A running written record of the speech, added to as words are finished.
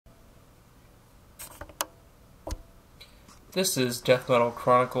This is Death Metal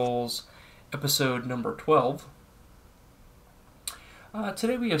Chronicles, episode number 12.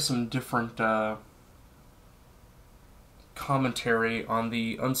 Today we have some different commentary on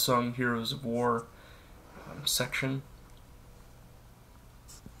the Unsung Heroes of War section.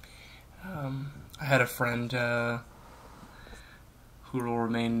 I had a friend who will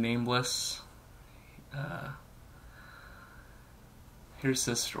remain nameless. Here's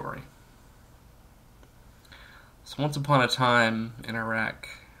his story. So once upon a time in Iraq,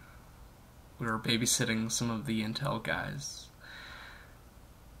 we were babysitting some of the intel guys.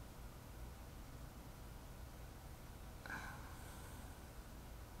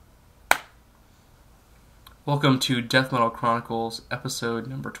 Welcome to Death Metal Chronicles, episode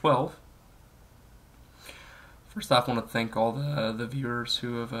number 12. First off, I want to thank all the viewers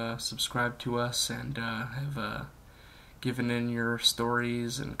who have subscribed to us and have given in your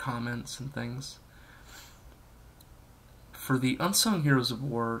stories and comments and things. For the Unsung Heroes of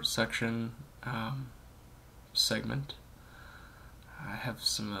War section segment, I have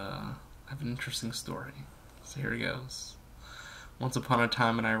an interesting story. So here it goes. Once upon a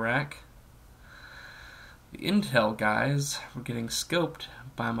time in Iraq, the intel guys were getting scoped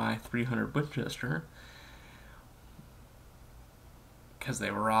by my 300 Winchester because they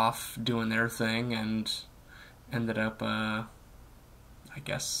were off doing their thing and ended up, I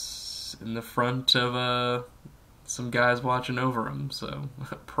guess, in the front of some guys watching over him, so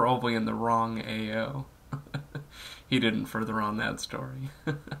probably in the wrong AO. He didn't further on that story.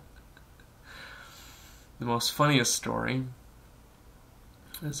 The most funniest story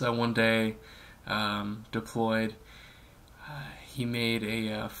is that one day, deployed, he made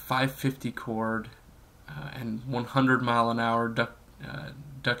a 550 cord and 100 mile an hour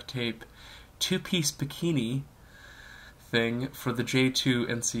duct tape two-piece bikini thing for the J2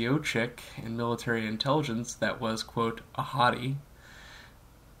 NCO chick in military intelligence that was, quote, a hottie.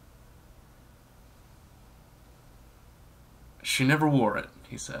 She never wore it,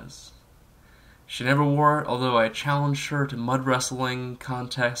 he says. She never wore it, although I challenged her to mud wrestling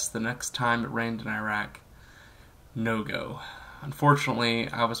contests the next time it rained in Iraq. No go. Unfortunately,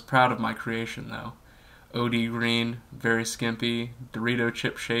 I was proud of my creation, though. OD green, very skimpy, Dorito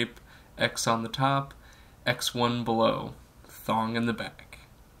chip shape, X on the top, X1 below, thong in the back.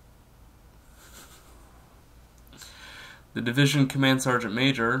 The Division Command Sergeant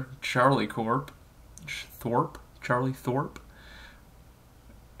Major, Charlie Thorpe,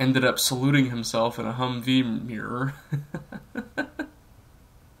 ended up saluting himself in a Humvee mirror.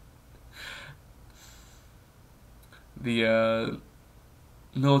 The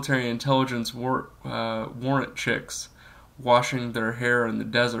military intelligence warrant chicks washing their hair in the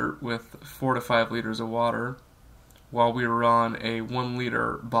desert with 4 to 5 liters of water while we were on a 1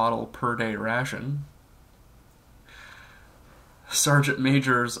 liter bottle per day ration. Sergeant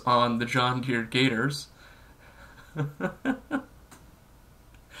Majors on the John Deere Gators.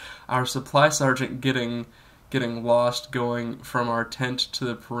 Our supply sergeant getting lost going from our tent to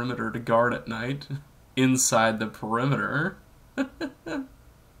the perimeter to guard at night. Inside the perimeter.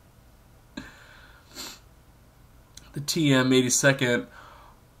 The TM 82nd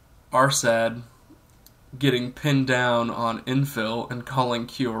RSAD getting pinned down on infill and calling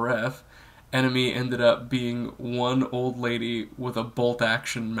QRF. Enemy ended up being one old lady with a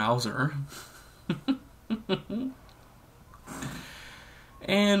bolt-action Mauser.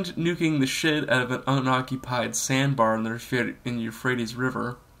 And nuking the shit out of an unoccupied sandbar in the Euphrates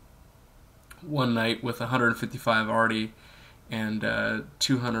River one night with 155 arty and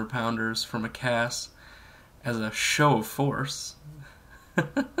 200 pounders from a Cass as a show of force.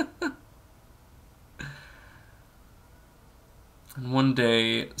 And one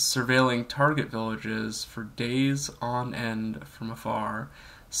day, surveilling target villages for days on end from afar,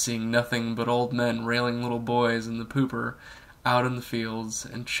 seeing nothing but old men railing little boys in the pooper out in the fields,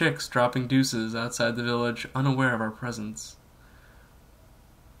 and chicks dropping deuces outside the village, unaware of our presence.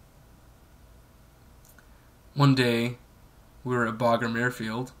 One day, we were at Bagram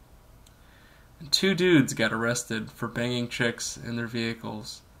Airfield, and 2 dudes got arrested for banging chicks in their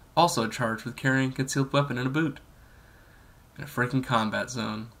vehicles, also charged with carrying a concealed weapon in a boot. In a freaking combat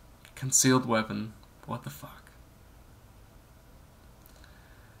zone. Concealed weapon. What the fuck?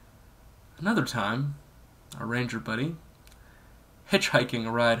 Another time, our ranger buddy, hitchhiking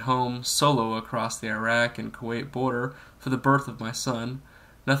a ride home solo across the Iraq and Kuwait border for the birth of my son,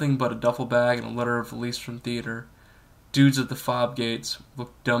 nothing but a duffel bag and a letter of release from theater. Dudes at the fob gates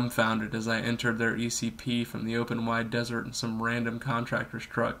looked dumbfounded as I entered their ECP from the open wide desert in some random contractor's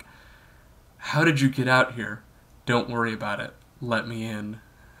truck. How did you get out here? Don't worry about it. Let me in.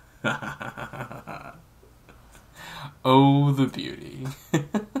 Oh, the beauty.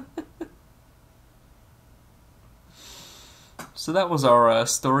 So that was our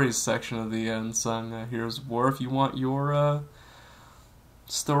stories section of the Unsung Heroes of War. If you want your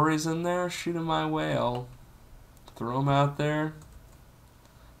stories in there, shoot them my way. I'll throw them out there.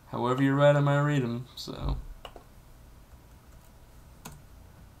 However you write them, I read them. So,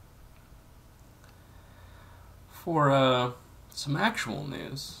 for some actual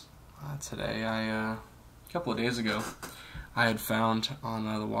news today, a couple of days ago, I had found on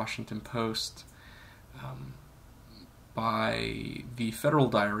the Washington Post by the Federal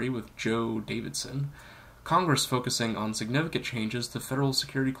Diary with Joe Davidson, Congress focusing on significant changes to federal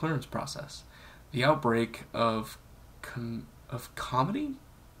security clearance process. The outbreak of committee?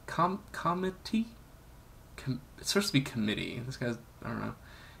 It's supposed to be committee. This guy's, I don't know.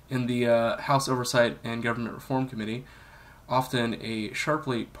 In the House Oversight and Government Reform Committee, often a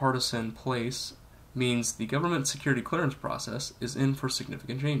sharply partisan place, means the government security clearance process is in for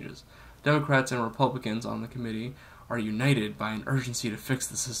significant changes. Democrats and Republicans on the committee are united by an urgency to fix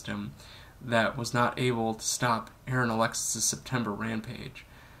the system that was not able to stop Aaron Alexis' September rampage.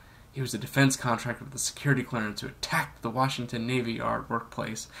 He was a defense contractor with a security clearance who attacked the Washington Navy Yard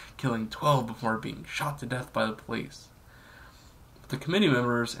workplace, killing 12 before being shot to death by the police. The committee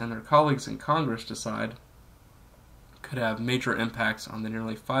members and their colleagues in Congress decide could have major impacts on the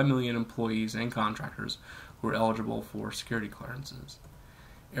nearly 5 million employees and contractors who are eligible for security clearances.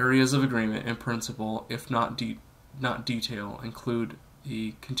 Areas of agreement in principle, if not detail, include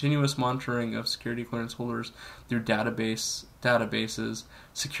the continuous monitoring of security clearance holders through databases,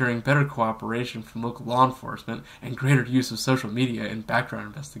 securing better cooperation from local law enforcement, and greater use of social media in background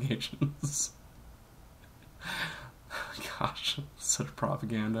investigations. Gosh, such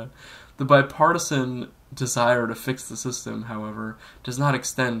propaganda. The bipartisan desire to fix the system, however, does not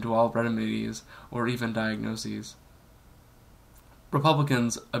extend to all remedies or even diagnoses.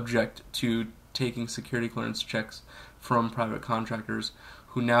 Republicans object to taking security clearance checks from private contractors,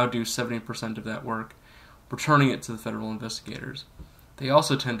 who now do 70% of that work, returning it to the federal investigators. They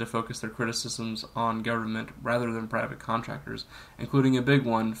also tend to focus their criticisms on government rather than private contractors, including a big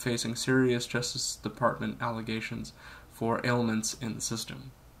one facing serious Justice Department allegations for ailments in the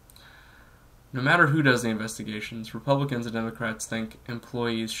system. No matter who does the investigations, Republicans and Democrats think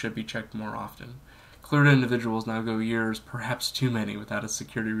employees should be checked more often. Cleared individuals now go years, perhaps too many, without a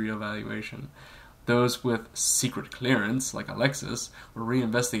security reevaluation. Those with secret clearance, like Alexis, were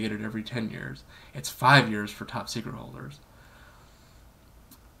reinvestigated every 10 years. It's 5 years for top secret holders.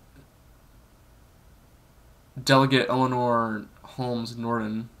 Delegate Eleanor Holmes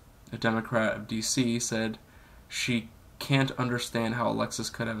Norton, a Democrat of D.C., said she can't understand how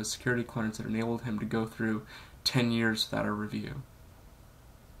Alexis could have a security clearance that enabled him to go through 10 years without a review.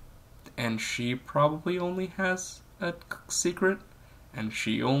 And she probably only has a secret, and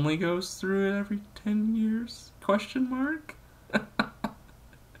she only goes through it every 10 years? Question mark?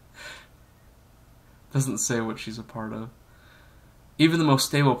 Doesn't say what she's a part of. Even the most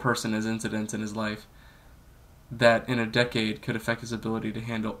stable person has incidents in his life that in a decade could affect his ability to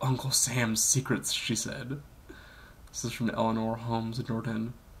handle Uncle Sam's secrets, she said. This is from Eleanor Holmes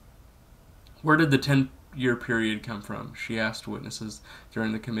Norton. Where did the 10-year period come from? She asked witnesses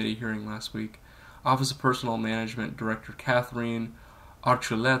during the committee hearing last week. Office of Personnel Management Director Catherine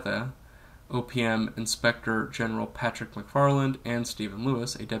Archuleta, OPM Inspector General Patrick McFarland, and Stephen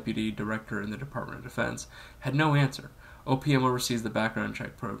Lewis, a Deputy Director in the Department of Defense, had no answer. OPM oversees the background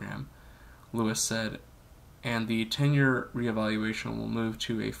check program, Lewis said, and the 10-year reevaluation will move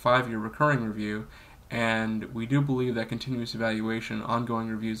to a 5-year recurring review, and we do believe that continuous evaluation, ongoing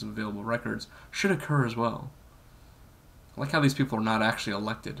reviews of available records, should occur as well. I like how these people are not actually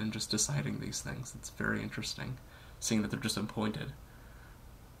elected and just deciding these things. It's very interesting, seeing that they're just appointed.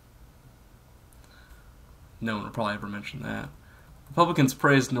 No one will probably ever mention that. Republicans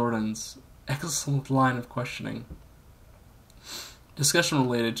praised Norton's excellent line of questioning. Discussion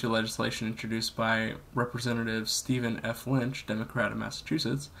related to legislation introduced by Representative Stephen F. Lynch, Democrat of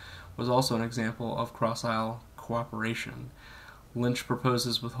Massachusetts, was also an example of cross-aisle cooperation. Lynch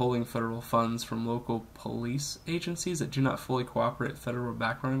proposes withholding federal funds from local police agencies that do not fully cooperate with federal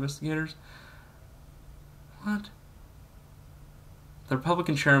background investigators. What? The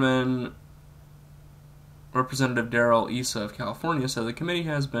Republican chairman, Representative Darrell Issa of California, said the committee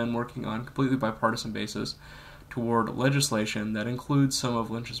has been working on a completely bipartisan basis toward legislation that includes some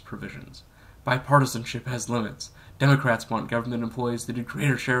of Lynch's provisions. Bipartisanship has limits. Democrats want government employees to do a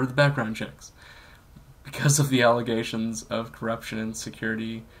greater share of the background checks. Because of the allegations of corruption in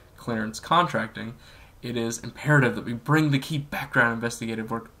security clearance contracting, it is imperative that we bring the key background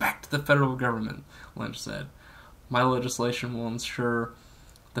investigative work back to the federal government, Lynch said. My legislation will ensure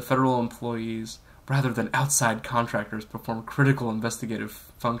the federal employees, rather than outside contractors, perform critical investigative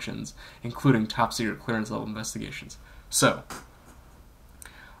functions, including top-secret clearance-level investigations. So,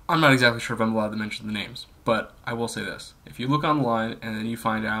 I'm not exactly sure if I'm allowed to mention the names, but I will say this. If you look online and then you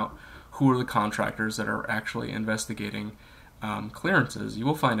find out who are the contractors that are actually investigating clearances, you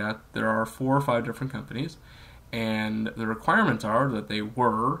will find out there are 4 or 5 different companies, and the requirements are that they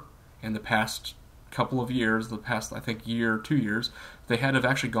were, in the past couple of years, the past, I think, year or 2 years, they had to have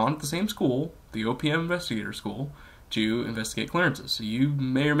actually gone to the same school, the OPM investigator school, to investigate clearances. So you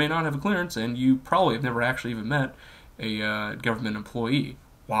may or may not have a clearance, and you probably have never actually even met a government employee.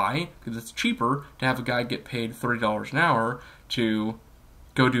 Why? Because it's cheaper to have a guy get paid $30 an hour to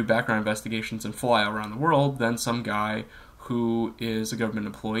go do background investigations and fly around the world than some guy who is a government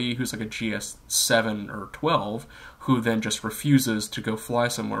employee who's like a GS 7 or 12 who then just refuses to go fly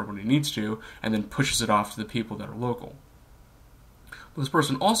somewhere when he needs to and then pushes it off to the people that are local. What this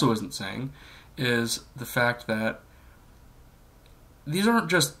person also isn't saying is the fact that these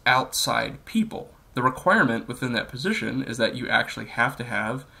aren't just outside people. The requirement within that position is that you actually have to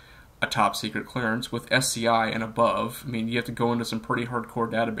have a top secret clearance with SCI and above. I mean, you have to go into some pretty hardcore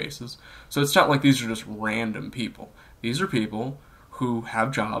databases. So it's not like these are just random people. These are people who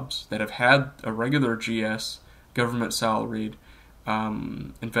have jobs that have had a regular GS, government salaried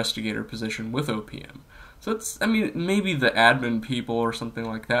investigator position with OPM. So it's, I mean, maybe the admin people or something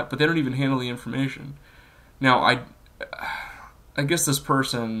like that, but they don't even handle the information. Now, I guess this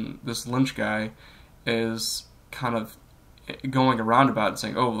person, this Lynch guy, is kind of going around about it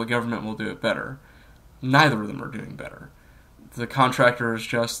saying, oh, the government will do it better. Neither of them are doing better. The contractor is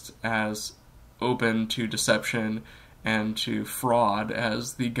just as open to deception and to fraud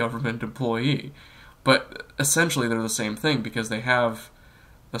as the government employee. But essentially they're the same thing because they have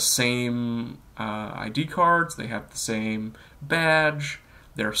the same ID cards, they have the same badge,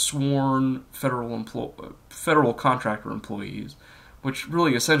 they're sworn federal contractor employees, which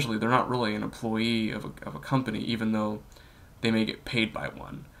really essentially they're not really an employee of a company, even though they may get paid by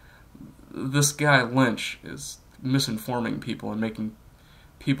one. This guy Lynch is misinforming people and making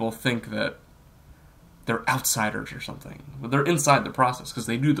people think that they're outsiders or something. But they're inside the process because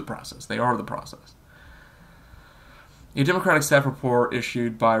they do the process. They are the process. A Democratic staff report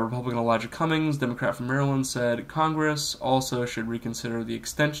issued by Republican Elijah Cummings, Democrat from Maryland, said Congress also should reconsider the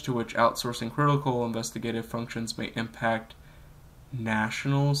extent to which outsourcing critical investigative functions may impact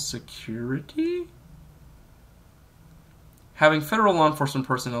national security? Having federal law enforcement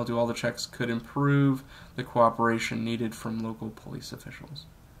personnel do all the checks could improve the cooperation needed from local police officials.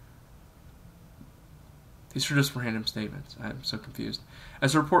 These are just random statements. I'm so confused.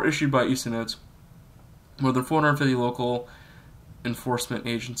 As a report issued by ESA notes, more than 450 local enforcement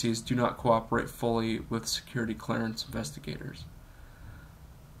agencies do not cooperate fully with security clearance investigators.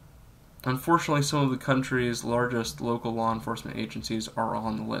 Unfortunately, some of the country's largest local law enforcement agencies are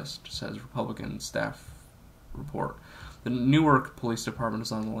on the list, says Republican staff report. The Newark Police Department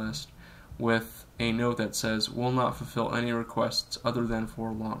is on the list, with a note that says, will not fulfill any requests other than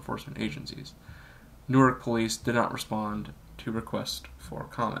for law enforcement agencies. Newark Police did not respond to request for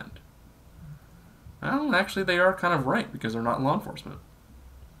comment. Well, actually they are kind of right, because they're not law enforcement.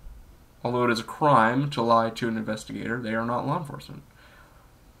 Although it is a crime to lie to an investigator, they are not law enforcement.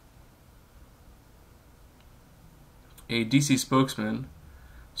 A DC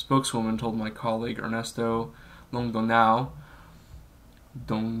spokeswoman told my colleague Ernesto Londoñano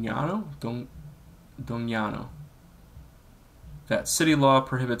that city law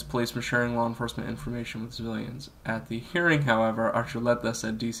prohibits policemen sharing law enforcement information with civilians. At the hearing, however, Archuleta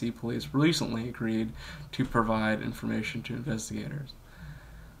said DC police recently agreed to provide information to investigators.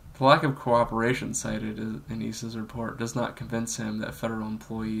 The lack of cooperation cited in ESA's report does not convince him that federal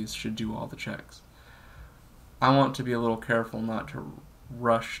employees should do all the checks. I want to be a little careful not to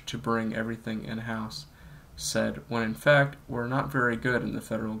rush to bring everything in-house, said, when in fact we're not very good in the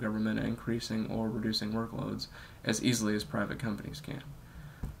federal government at increasing or reducing workloads as easily as private companies can.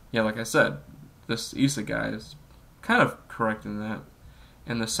 Yeah, like I said, this ESA guy is kind of correct in that,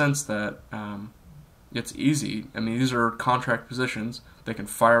 in the sense that it's easy. I mean, these are contract positions. They can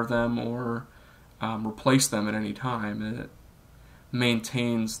fire them or replace them at any time, and it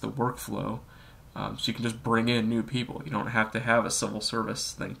maintains the workflow. So you can just bring in new people. You don't have to have a civil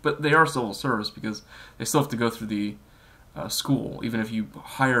service thing. But they are civil service because they still have to go through the school, even if you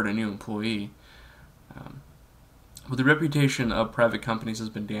hired a new employee. But the reputation of private companies has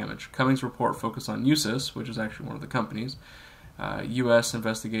been damaged. Cummings' report focused on USIS, which is actually one of the companies, U.S.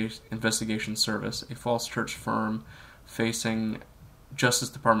 Investigation Service, a false church firm facing Justice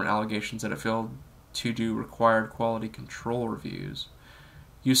Department allegations that it failed to do required quality control reviews.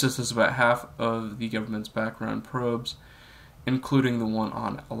 USIS is about half of the government's background probes, including the one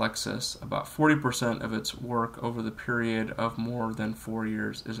on Alexis. About 40% of its work over the period of more than 4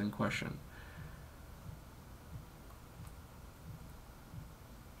 years is in question.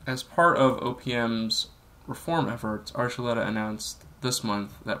 As part of OPM's reform efforts, Archuleta announced this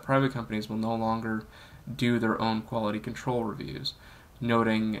month that private companies will no longer do their own quality control reviews,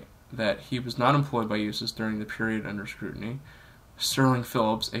 noting that he was not employed by USIS during the period under scrutiny. Sterling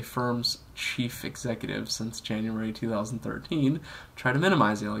Phillips, a firm's chief executive since January 2013, tried to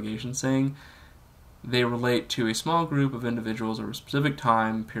minimize the allegations, saying they relate to a small group of individuals over a specific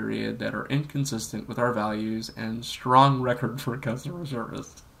time period that are inconsistent with our values and strong record for customer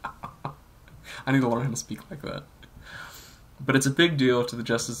service. I need to learn how to speak like that. But it's a big deal to the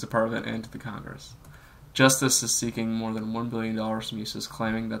Justice Department and to the Congress. Justice is seeking more than $1 billion from USIS,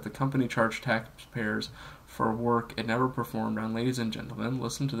 claiming that the company charged taxpayers for work it never performed on, ladies and gentlemen,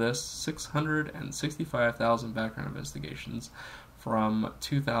 listen to this, 665,000 background investigations from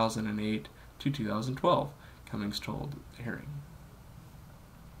 2008 to 2012, Cummings told the hearing.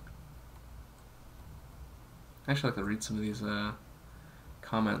 I'd actually like to read some of these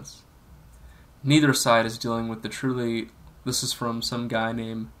comments. Neither side is dealing with the truly... This is from some guy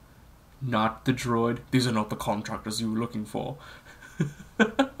named Not the Droid. These are not the contractors you were looking for.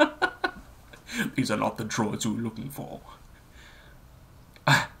 These are not the droids you were looking for.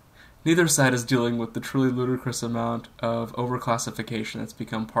 Neither side is dealing with the truly ludicrous amount of overclassification that's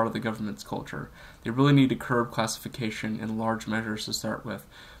become part of the government's culture. They really need to curb classification in large measures to start with,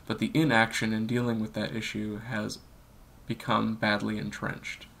 but the inaction in dealing with that issue has become badly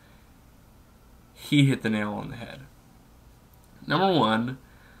entrenched. He hit the nail on the head. Number one,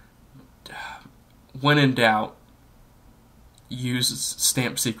 when in doubt, use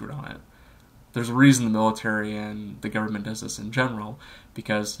stamp secret on it. There's a reason the military and the government does this in general,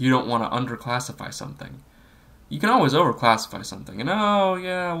 because you don't want to underclassify something. You can always overclassify something, and oh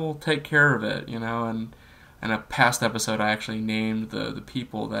yeah, we'll take care of it, you know, and in a past episode I actually named the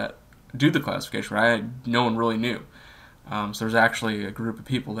people that do the classification, no one really knew. So there's actually a group of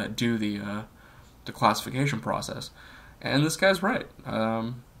people that do the classification process. And this guy's right.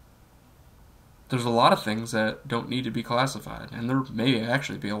 There's a lot of things that don't need to be classified, and there may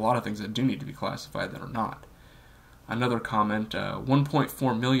actually be a lot of things that do need to be classified that are not. Another comment,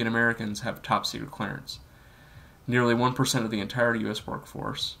 1.4 million Americans have top-secret clearance. Nearly 1% of the entire U.S.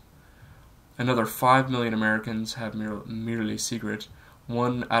 workforce. Another 5 million Americans have merely secret,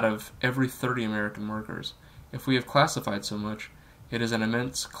 1 out of every 30 American workers. If we have classified so much, it is an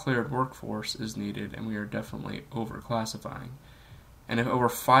immense cleared workforce is needed, and we are definitely overclassifying. And if over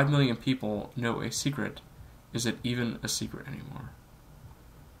 5 million people know a secret, is it even a secret anymore?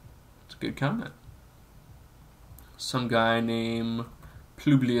 It's a good comment. Some guy named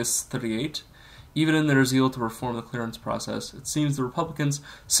Publius38, even in their zeal to reform the clearance process, it seems the Republicans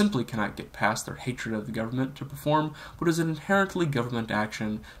simply cannot get past their hatred of the government to perform what is an inherently government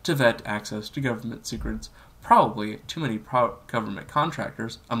action to vet access to government secrets, probably too many government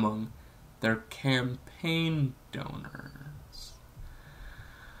contractors among their campaign donors.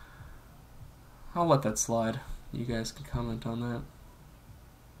 I'll let that slide. You guys can comment on that.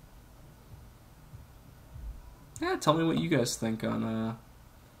 Yeah, tell me what you guys think on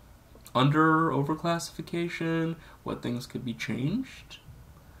overclassification, what things could be changed.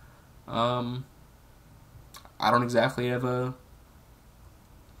 I don't exactly have a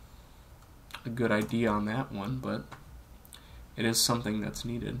good idea on that one, but it is something that's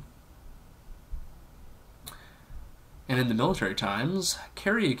needed. And in the military times,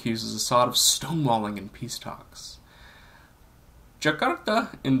 Kerry accuses Assad of stonewalling in peace talks.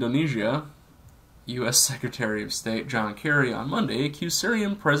 Jakarta, Indonesia, U.S. Secretary of State John Kerry on Monday accused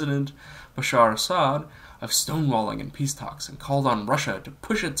Syrian President Bashar Assad of stonewalling in peace talks and called on Russia to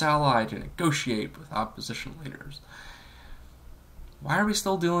push its ally to negotiate with opposition leaders. Why are we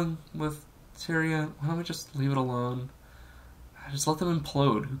still dealing with Syria? Why don't we just leave it alone? Just let them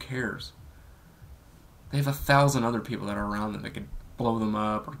implode. Who cares? They have 1,000 other people that are around them that could blow them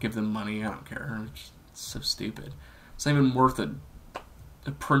up or give them money. I don't care. It's so stupid. It's not even worth a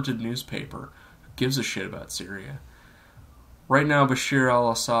printed newspaper. Who gives a shit about Syria? Right now, Bashar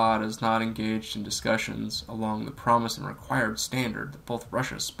al-Assad is not engaged in discussions along the promised and required standard that both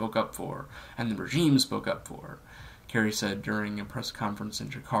Russia spoke up for and the regime spoke up for, Kerry said during a press conference in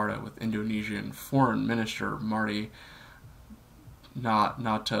Jakarta with Indonesian Foreign Minister Marty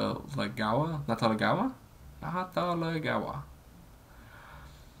Natalegawa.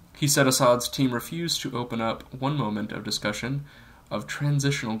 He said Assad's team refused to open up one moment of discussion of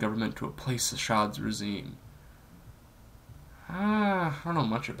transitional government to replace Assad's regime. I don't know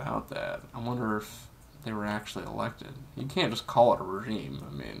much about that. I wonder if they were actually elected. You can't just call it a regime.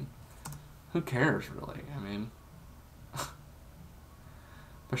 I mean, who cares, really? I mean,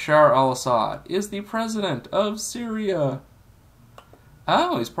 Bashar al-Assad is the president of Syria.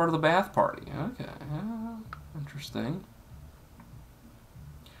 Oh, he's part of the Ba'ath Party. Okay, interesting.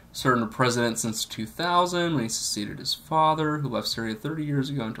 Served as president since 2000 when he succeeded his father, who left Syria 30 years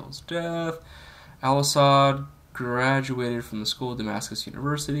ago until his death. Al-Assad graduated from the school of Damascus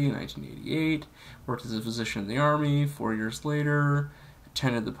University in 1988, worked as a physician in the army. 4 years later,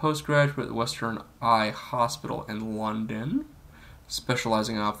 attended the postgraduate at the Western Eye Hospital in London,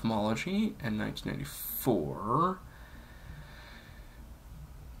 specializing in ophthalmology. In 1994,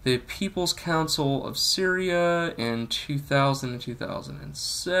 the People's Council of Syria in 2000 and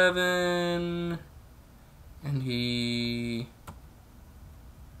 2007, and he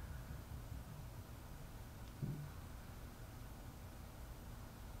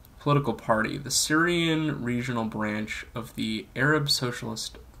political party, the Syrian regional branch of the Arab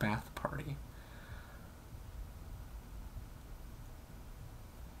Socialist Ba'ath Party.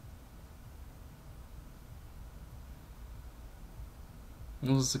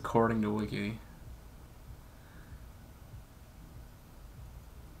 This is according to Wiki.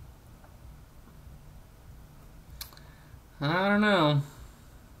 I don't know.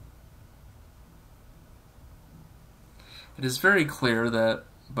 It is very clear that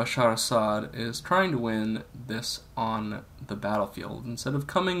Bashar Assad is trying to win this on the battlefield instead of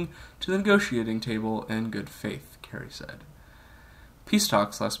coming to the negotiating table in good faith, Kerry said. Peace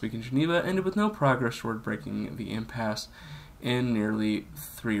talks last week in Geneva ended with no progress toward breaking the impasse in nearly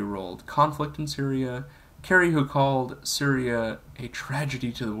 3-year-old conflict in Syria. Kerry, who called Syria a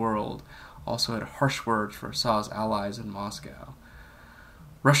tragedy to the world, also had harsh words for Assad's allies in Moscow.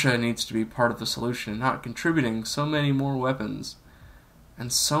 Russia needs to be part of the solution, not contributing so many more weapons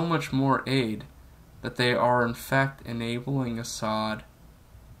and so much more aid that they are in fact enabling Assad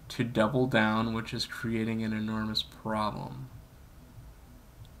to double down, which is creating an enormous problem.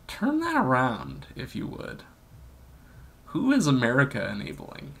 Turn that around, if you would. Who is America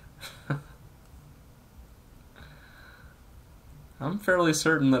enabling? I'm fairly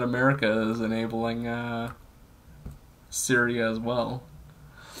certain that America is enabling Syria as well.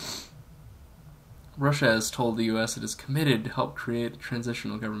 Russia has told the U.S. it is committed to help create a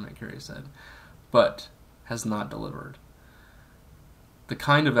transitional government, Kerry said, but has not delivered. The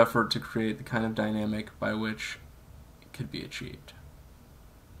kind of effort to create the kind of dynamic by which it could be achieved.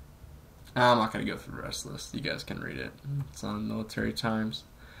 I'm not going to go through the rest of this. You guys can read it. It's on Military Times.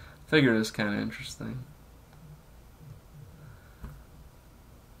 I figured it was kind of interesting.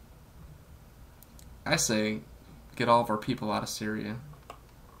 I say, get all of our people out of Syria.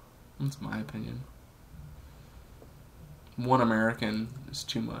 That's my opinion. One American is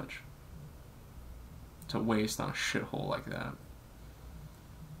too much to waste on a shithole like that.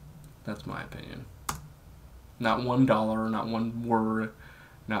 That's my opinion. Not $1, not one word,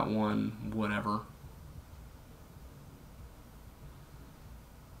 not one whatever.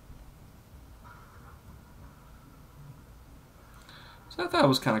 So I thought it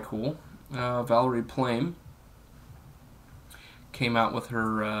was kind of cool. Valerie Plame came out with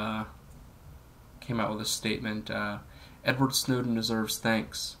a statement. Edward Snowden deserves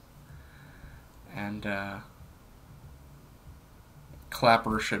thanks, and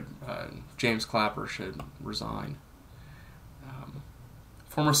James Clapper should resign.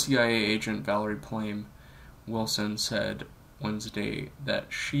 Former CIA agent Valerie Plame Wilson said Wednesday that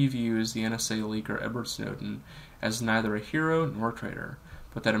she views the NSA leaker Edward Snowden as neither a hero nor a traitor,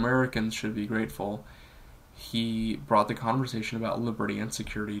 but that Americans should be grateful he brought the conversation about liberty and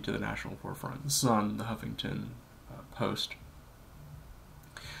security to the national forefront. This is on the Huffington Post.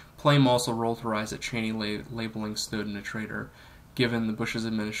 Plame also rolled her eyes at Cheney labeling Snowden a traitor, given the Bush's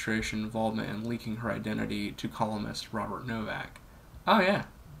administration involvement in leaking her identity to columnist Robert Novak. Oh yeah.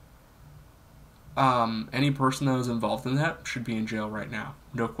 Any person that was involved in that should be in jail right now.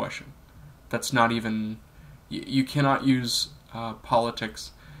 No question. That's not even... You cannot use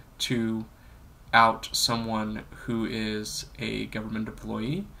politics to out someone who is a government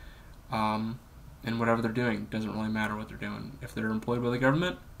employee, and whatever they're doing. Doesn't really matter what they're doing. If they're employed by the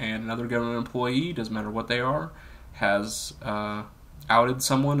government, and another government employee, doesn't matter what they are, has outed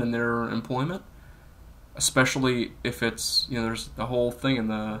someone in their employment, especially if it's, there's the whole thing in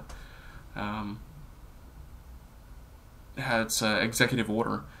the it's executive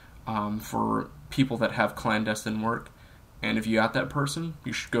order for people that have clandestine work, and if you out that person,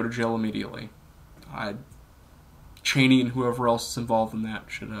 you should go to jail immediately. Cheney and whoever else is involved in that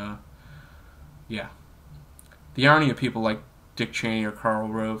should, yeah. The irony of people like Dick Cheney or Karl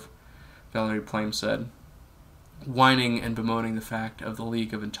Rove, Valerie Plame said, whining and bemoaning the fact of the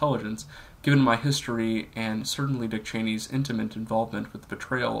League of Intelligence, given my history and certainly Dick Cheney's intimate involvement with the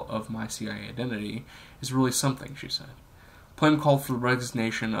betrayal of my CIA identity, is really something, she said. Plame called for the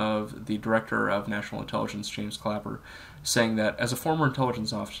resignation of the Director of National Intelligence, James Clapper, saying that, as a former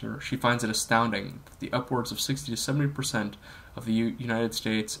intelligence officer, she finds it astounding that the upwards of 60 to 70% of the United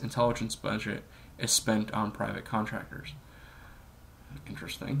States intelligence budget is spent on private contractors.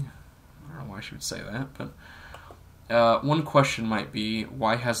 Interesting. I don't know why she would say that, but one question might be,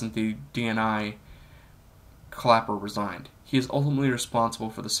 why hasn't the DNI Clapper resigned? He is ultimately responsible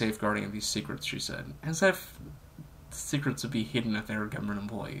for the safeguarding of these secrets, she said, as if secrets would be hidden if they were government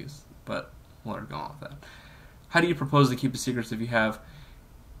employees, but we'll let her go on with that. How do you propose to keep the secrets if you have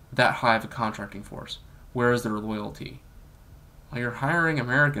that high of a contracting force? Where is their loyalty? Well, you're hiring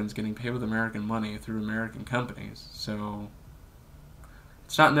Americans getting paid with American money through American companies, so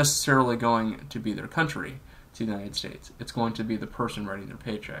it's not necessarily going to be their country, to the United States. It's going to be the person writing their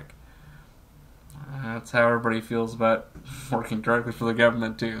paycheck. That's how everybody feels about working directly for the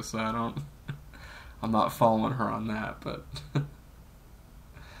government, too, so I'm not following her on that, but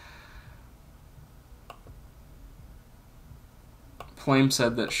Plame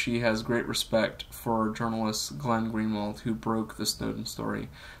said that she has great respect for journalist Glenn Greenwald, who broke the Snowden story,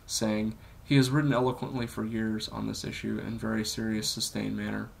 saying, "He has written eloquently for years on this issue in very serious, sustained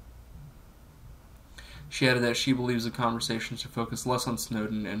manner." She added that she believes the conversation should focus less on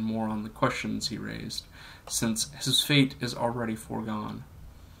Snowden and more on the questions he raised, since his fate is already foregone.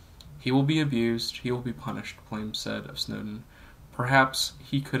 "He will be abused, he will be punished," Plame said of Snowden. "Perhaps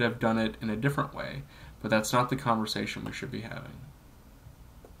he could have done it in a different way, but that's not the conversation we should be having."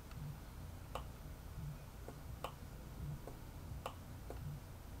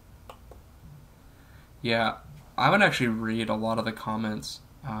 Yeah, I would actually read a lot of the comments.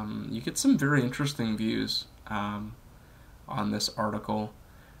 You get some very interesting views on this article.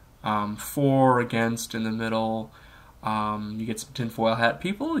 For, against, in the middle. You get some tinfoil hat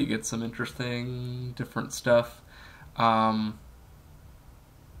people. You get some interesting, different stuff.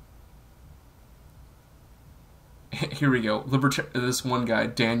 Here we go. This one guy,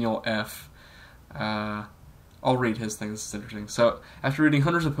 Daniel F. I'll read his thing. This is interesting. So, after reading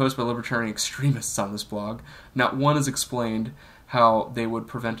hundreds of posts by libertarian extremists on this blog, not one has explained how they would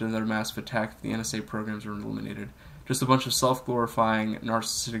prevent another massive attack if the NSA programs are eliminated. Just a bunch of self-glorifying,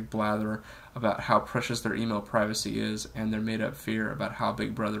 narcissistic blather about how precious their email privacy is and their made-up fear about how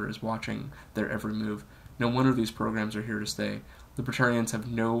Big Brother is watching their every move. No wonder these programs are here to stay. Libertarians have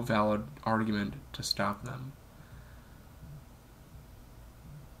no valid argument to stop them.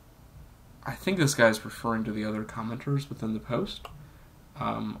 I think this guy is referring to the other commenters within the post,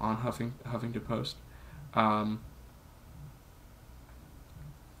 on Huffington Post.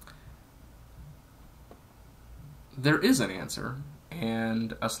 There is an answer,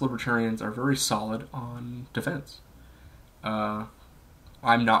 and us libertarians are very solid on defense. I'm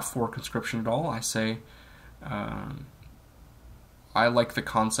not for conscription at all. I say I like the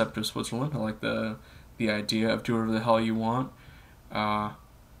concept of Switzerland. I like the idea of do whatever the hell you want.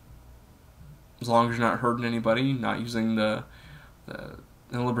 As long as you're not hurting anybody, not using in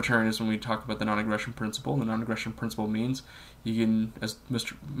libertarianism we talk about the non-aggression principle. The non-aggression principle means you can, as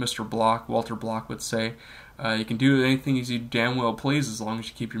Mr. Block, Walter Block would say, you can do anything as you damn well please as long as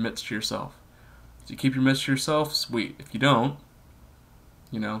you keep your mitts to yourself. If you keep your mitts to yourself, sweet. If you don't,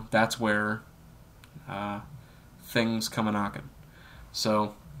 that's where things come a-knocking.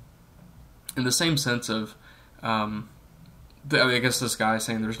 So, in the same sense of, I guess this guy is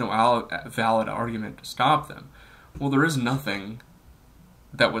saying there's no valid argument to stop them. Well, there is nothing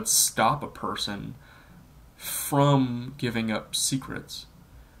that would stop a person from giving up secrets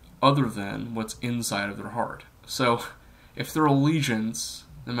other than what's inside of their heart. So, if their allegiance,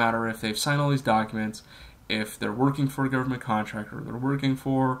 no matter if they've signed all these documents, if they're working for a government contractor, they're working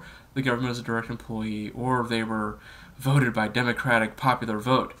for the government as a direct employee, or they were voted by Democratic popular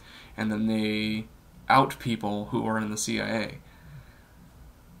vote, and then they out people who are in the CIA.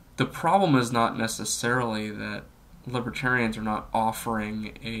 The problem is not necessarily that libertarians are not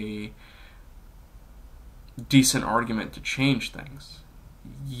offering a decent argument to change things.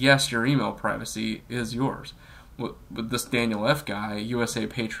 Yes, your email privacy is yours. With this Daniel F. guy, USA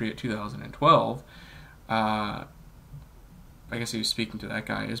Patriot 2012, I guess he was speaking to that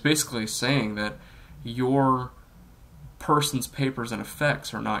guy, is basically saying that your person's papers and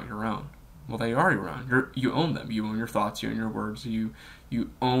effects are not your own. Well, they are your own. You own them. You own your thoughts. You own your words. You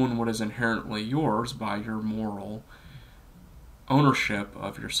own what is inherently yours by your moral ownership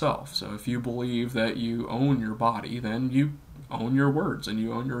of yourself. So if you believe that you own your body, then you own your words, and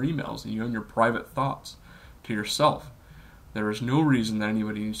you own your emails, and you own your private thoughts to yourself. There is no reason that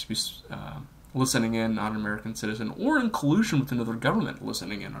anybody needs to be listening in on an American citizen, or in collusion with another government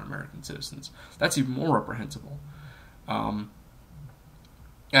listening in on American citizens. That's even more reprehensible.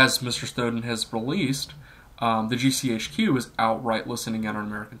 As Mr. Snowden has released, the GCHQ is outright listening in on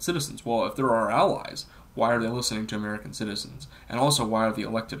American citizens. Well, if they're our allies, why are they listening to American citizens? And also, why are the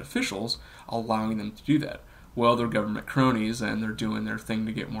elected officials allowing them to do that? Well, they're government cronies, and they're doing their thing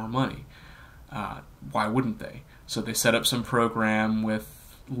to get more money. Why wouldn't they? So they set up some program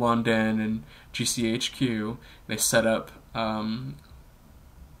with London and GCHQ. They set up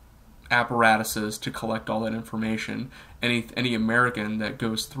apparatuses to collect all that information. Any American that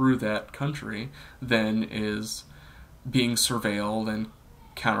goes through that country then is being surveilled, and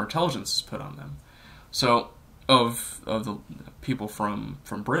counterintelligence is put on them. So, of the people from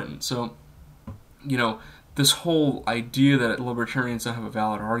Britain. So, you know, this whole idea that libertarians don't have a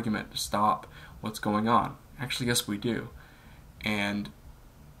valid argument to stop what's going on. Actually, yes, we do. And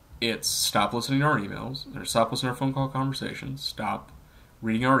it's stop listening to our emails, or stop listening to our phone call conversations, stop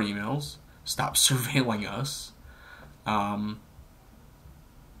reading our emails, stop surveilling us,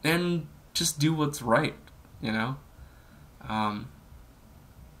 and just do what's right, you know?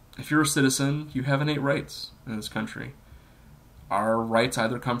 If you're a citizen, you have innate rights in this country. Our rights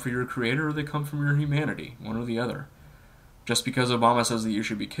either come from your creator or they come from your humanity, one or the other. Just because Obama says that you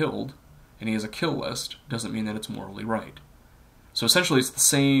should be killed, and he has a kill list, doesn't mean that it's morally right. So essentially it's the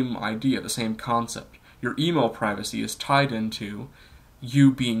same idea, the same concept. Your email privacy is tied into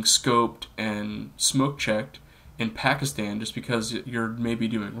you being scoped and smoke-checked in Pakistan just because you're maybe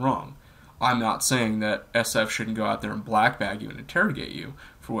doing wrong. I'm not saying that SF shouldn't go out there and black bag you and interrogate you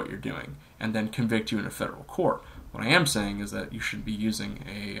for what you're doing and then convict you in a federal court. What I am saying is that you should be using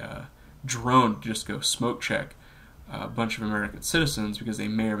a drone to just go smoke check a bunch of American citizens because they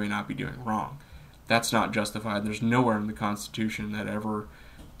may or may not be doing wrong. That's not justified. There's nowhere in the Constitution that ever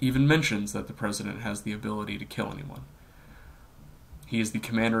even mentions that the president has the ability to kill anyone. He is the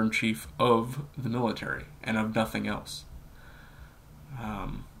commander-in-chief of the military and of nothing else.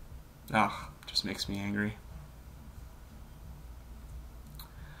 Just makes me angry.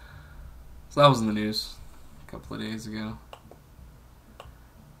 So that was in the news a couple of days ago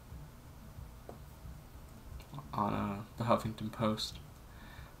on the Huffington Post.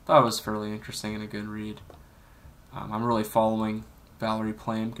 Thought it was fairly interesting and a good read. I'm really following Valerie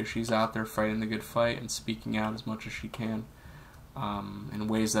Plame because she's out there fighting the good fight and speaking out as much as she can in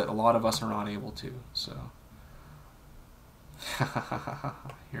ways that a lot of us are not able to. So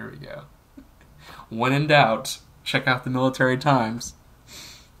here we go. When in doubt, check out the Military Times.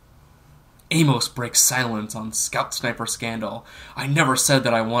 Amos breaks silence on Scout Sniper scandal. I never said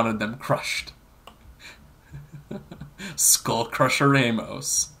that I wanted them crushed. Skullcrusher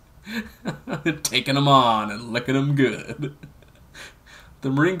Amos. Taking them on and licking them good. The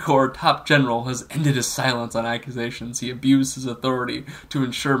Marine Corps top general has ended his silence on accusations he abused his authority to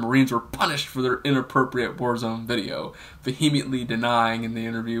ensure Marines were punished for their inappropriate war zone video, vehemently denying in the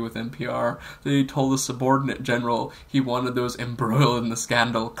interview with NPR that he told a subordinate general he wanted those embroiled in the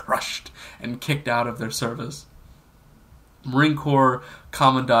scandal crushed and kicked out of their service. Marine Corps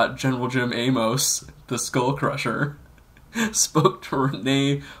Commandant General Jim Amos, the Skullcrusher, spoke to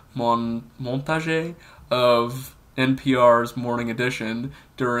Renee Montage of NPR's Morning Edition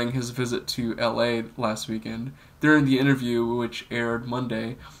during his visit to LA last weekend. During the interview, which aired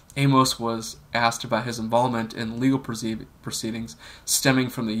Monday, Amos was asked about his involvement in legal proceedings stemming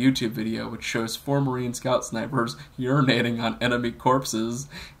from the YouTube video, which shows 4 Marine Scout snipers urinating on enemy corpses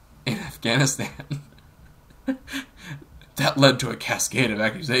in Afghanistan. That led to a cascade of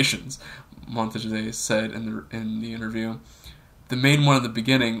accusations, Montage said in the interview. The main one in the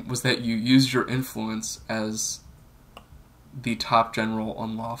beginning was that you used your influence as the top general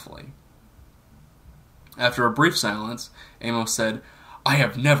unlawfully. After a brief silence, Amos said, I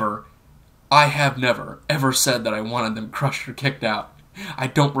have never ever said that I wanted them crushed or kicked out. I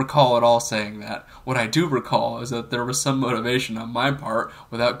don't recall at all saying that. What I do recall is that there was some motivation on my part,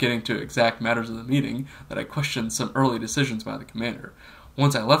 without getting to exact matters of the meeting, that I questioned some early decisions by the commander.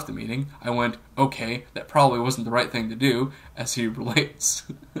 Once I left the meeting, I went, okay, that probably wasn't the right thing to do, as he relates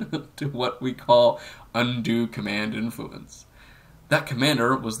to what we call undue command influence. That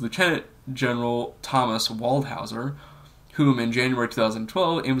commander was Lieutenant General Thomas Waldhauser, whom in January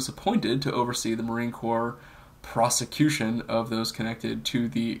 2012 Amos appointed to oversee the Marine Corps prosecution of those connected to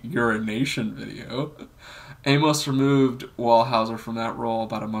the urination video. Amos removed Wallhauser from that role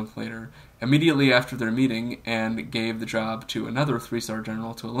about a month later, immediately after their meeting, and gave the job to another 3-star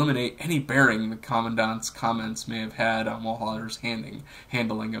general to eliminate any bearing the commandant's comments may have had on Wallhauser's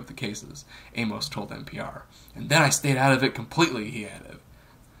handling of the cases, Amos told NPR. And then I stayed out of it completely, he added.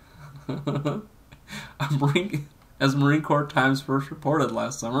 As Marine Corps Times first reported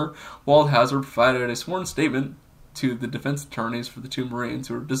last summer, Waldhauser provided a sworn statement to the defense attorneys for the 2 Marines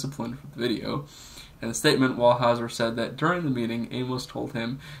who were disciplined for the video. In the statement, Waldhauser said that during the meeting, Amos told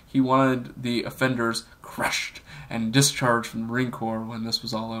him he wanted the offenders crushed and discharged from the Marine Corps when this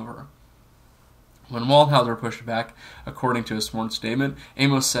was all over. When Waldhauser pushed back, according to a sworn statement,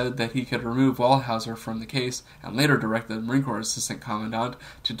 Amos said that he could remove Waldhauser from the case and later directed the Marine Corps Assistant Commandant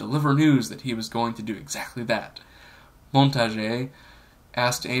to deliver news that he was going to do exactly that. Montague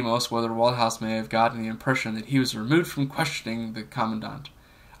asked Amos whether Waldhauser may have gotten the impression that he was removed from questioning the Commandant.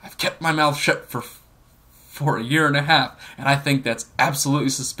 I've kept my mouth shut for a year and a half, and I think that's absolutely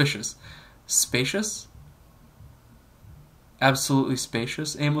suspicious. Spacious? Absolutely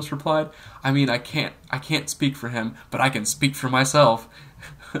spacious, Amos replied. I mean, I can't speak for him, but I can speak for myself.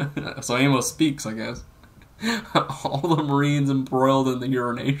 So Amos speaks, I guess. All the Marines embroiled in the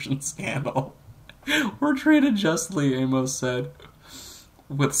urination scandal were treated justly, Amos said,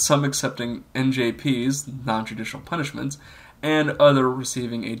 with some accepting NJPs, non-judicial punishments, and other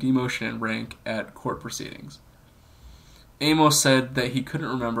receiving a demotion in rank at court proceedings. Amos said that he couldn't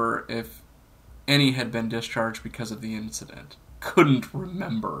remember if any had been discharged because of the incident. Couldn't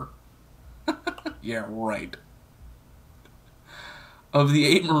remember. Yeah, right. Of the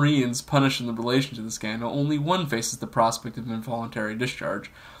 8 Marines punished in relation to the scandal, only one faces the prospect of involuntary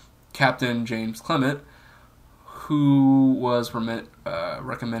discharge. Captain James Clement, who was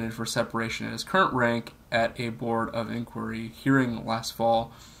recommended for separation in his current rank at a board of inquiry hearing last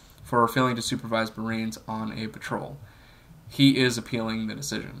fall for failing to supervise Marines on a patrol. He is appealing the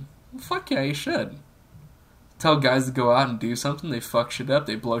decision. Well, fuck yeah, he should. Tell guys to go out and do something, they fuck shit up,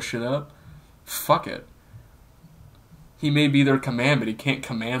 they blow shit up. Fuck it. He may be their command, but he can't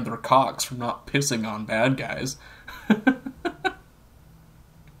command their cocks from not pissing on bad guys.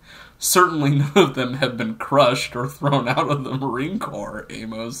 Certainly none of them have been crushed or thrown out of the Marine Corps,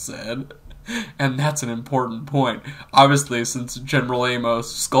 Amos said. And that's an important point. Obviously, since General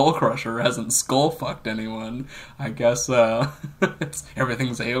Amos, Skullcrusher, hasn't skull-fucked anyone, I guess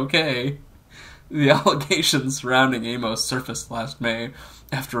everything's a-okay. The allegations surrounding Amos surfaced last May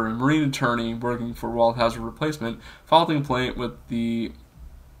after a Marine attorney working for Waldhauser's replacement filed a complaint with the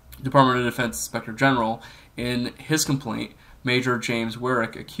Department of Defense Inspector General. In his complaint, Major James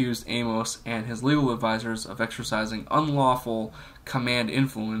Werrick accused Amos and his legal advisors of exercising unlawful command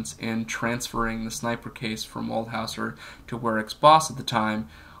influence in transferring the sniper case from Waldhauser to Werrick's boss at the time,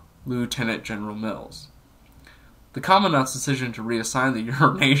 Lieutenant General Mills. The Commandant's decision to reassign the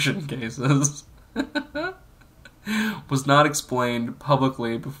urination cases was not explained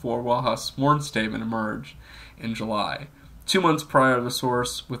publicly before Waldhauser's sworn statement emerged in July. 2 months prior, the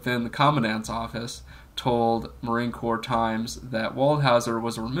source within the Commandant's office told Marine Corps Times that Waldhauser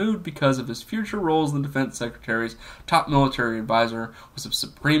was removed because of his future role as the Defense Secretary's top military advisor was of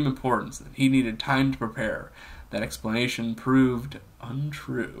supreme importance and he needed time to prepare. That explanation proved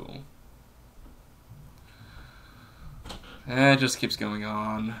untrue. And it just keeps going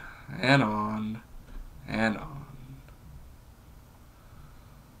on and on and on.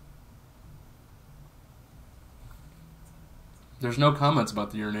 There's no comments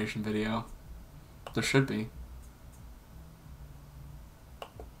about the urination video. There should be.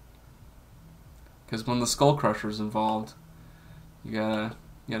 Because when the Skullcrusher is involved, you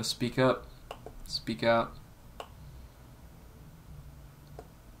gotta speak up, speak out.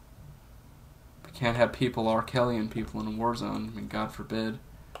 We can't have people R. Kelly-ing people in a war zone. I mean, God forbid.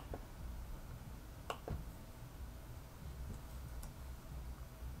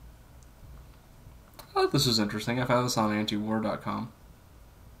 I thought this was interesting. I found this on antiwar.com.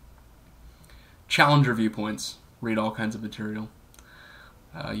 Challenger viewpoints. Read all kinds of material.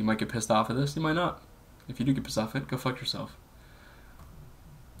 You might get pissed off at this, you might not. If you do get pissed off at it, go fuck yourself.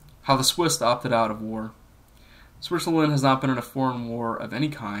 How the Swiss opted out of war. Switzerland has not been in a foreign war of any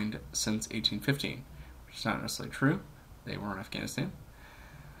kind since 1815, which is not necessarily true. They were in Afghanistan.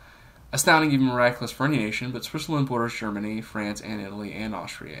 Astounding, even miraculous for any nation, but Switzerland borders Germany, France, and Italy, and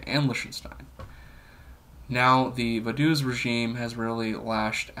Austria, and Liechtenstein. Now, the Vaduz regime has really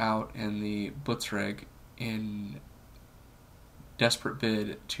lashed out in the Blitzkrieg in desperate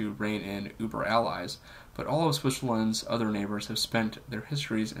bid to rein in Uber allies, but all of Switzerland's other neighbors have spent their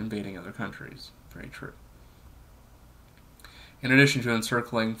histories invading other countries. Very true. In addition to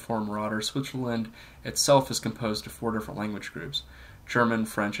encircling foreign marauders, Switzerland itself is composed of 4 different language groups, German,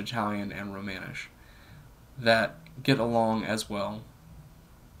 French, Italian, and Romanish, that get along as well,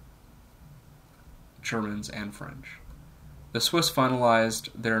 Germans and French. The Swiss finalized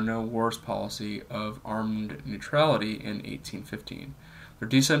their no-wars policy of armed neutrality in 1815. Their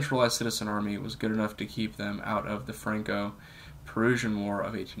decentralized citizen army was good enough to keep them out of the Franco-Prussian War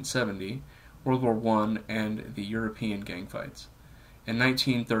of 1870, World War I, and the European gang fights. In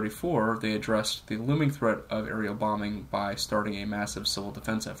 1934, they addressed the looming threat of aerial bombing by starting a massive civil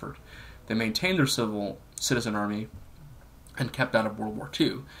defense effort. They maintained their citizen army and kept out of World War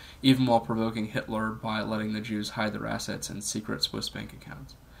II, even while provoking Hitler by letting the Jews hide their assets in secret Swiss bank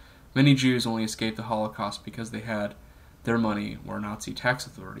accounts. Many Jews only escaped the Holocaust because they had their money where Nazi tax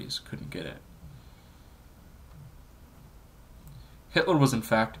authorities couldn't get it. Hitler was in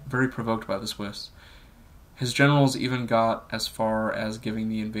fact very provoked by the Swiss. His generals even got as far as giving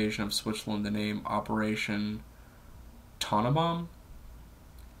the invasion of Switzerland the name Operation Tannenbaum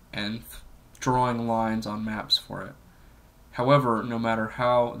and drawing lines on maps for it. However, no matter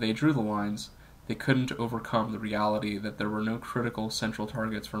how they drew the lines, they couldn't overcome the reality that there were no critical central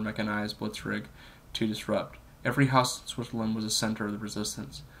targets for mechanized blitzkrieg to disrupt. Every house in Switzerland was a center of the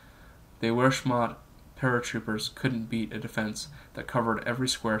resistance. The Wehrmacht paratroopers couldn't beat a defense that covered every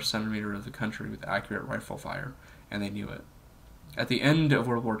square centimeter of the country with accurate rifle fire, and they knew it. At the end of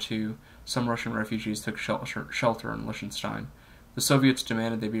World War II, some Russian refugees took shelter in Liechtenstein. The Soviets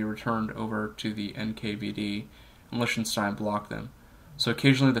demanded they be returned over to the NKVD, and Liechtenstein blocked them. So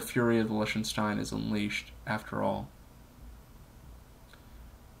occasionally the fury of the Liechtenstein is unleashed after all.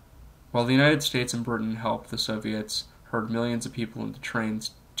 While the United States and Britain helped, the Soviets herd millions of people into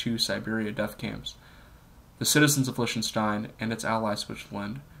trains to Siberia death camps. The citizens of Liechtenstein and its ally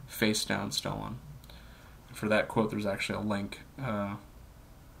Switzerland face down Stalin. And for that quote, there's actually a link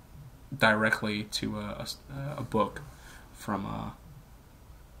directly to a book from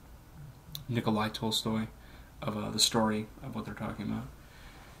Nikolai Tolstoy of the story of what they're talking about.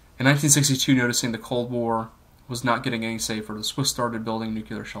 In 1962, noticing the Cold War was not getting any safer, the Swiss started building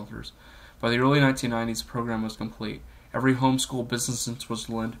nuclear shelters. By the early 1990s, the program was complete. Every homeschool business in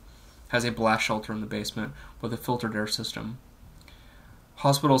Switzerland has a blast shelter in the basement with a filtered air system.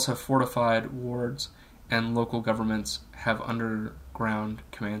 Hospitals have fortified wards, and local governments have underground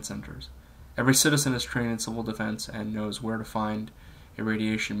command centers. Every citizen is trained in civil defense and knows where to find a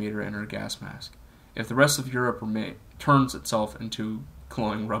radiation meter and a gas mask. If the rest of Europe turns itself into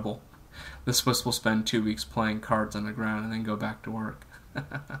glowing rubble, the Swiss will spend 2 weeks playing cards on the ground and then go back to work.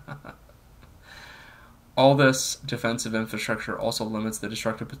 All this defensive infrastructure also limits the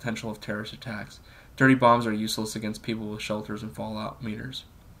destructive potential of terrorist attacks. Dirty bombs are useless against people with shelters and fallout meters.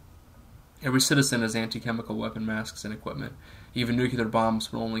 Every citizen has anti-chemical weapon masks and equipment. Even nuclear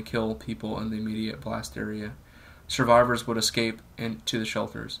bombs will only kill people in the immediate blast area. Survivors would escape into the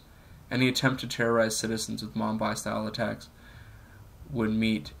shelters. Any attempt to terrorize citizens with Mumbai-style attacks would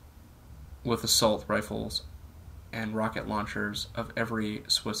meet with assault rifles and rocket launchers of every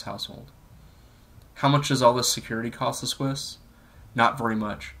Swiss household. How much does all this security cost the Swiss? Not very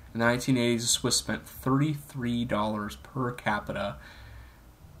much. In the 1980s, the Swiss spent $33 per capita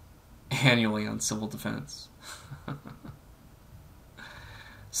annually on civil defense.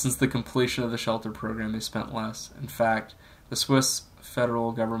 Since the completion of the shelter program, they spent less. In fact, the Swiss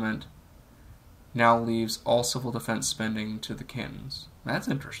federal government now leaves all civil defense spending to the cantons. That's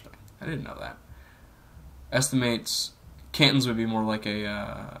interesting. I didn't know that. Estimates cantons would be more like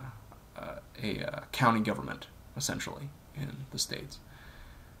a county government, essentially, in the States.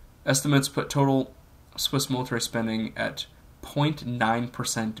 Estimates put total Swiss military spending at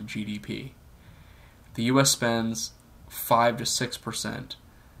 0.9% of GDP. The U.S. spends 5 to 6%.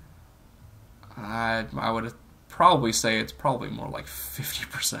 I would probably say it's probably more like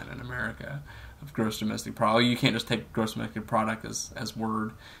 50% in America of gross domestic product. You can't just take gross domestic product as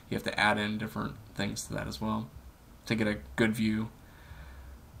word. You have to add in different things to that as well to get a good view.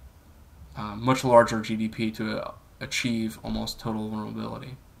 Much larger GDP to achieve almost total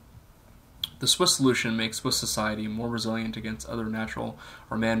vulnerability. The Swiss solution makes Swiss society more resilient against other natural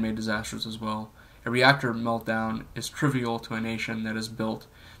or man-made disasters as well. A reactor meltdown is trivial to a nation that is built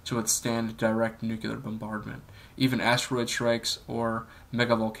to withstand direct nuclear bombardment. Even asteroid strikes or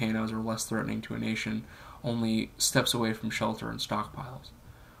megavolcanoes are less threatening to a nation only steps away from shelter and stockpiles.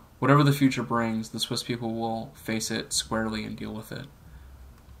 Whatever the future brings, the Swiss people will face it squarely and deal with it.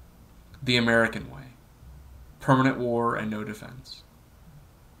 The American way. Permanent war and no defense.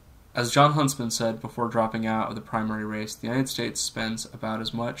 As John Huntsman said before dropping out of the primary race, the United States spends about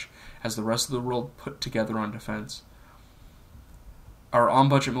as much as the rest of the world put together on defense. Our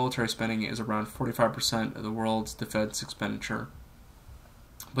on-budget military spending is around 45% of the world's defense expenditure.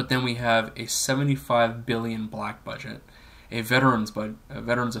 But then we have a $75 billion black budget, a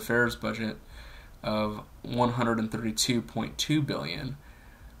veterans affairs budget of $132.2 billion,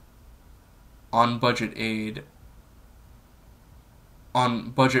 on budget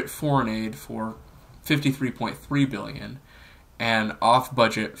foreign aid for $53.3 billion, and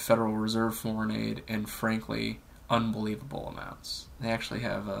off-budget Federal Reserve foreign aid in, frankly, unbelievable amounts. They actually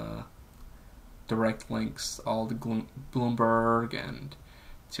have direct links all to Bloomberg and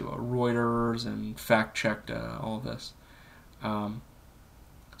to Reuters, and fact-checked all of this.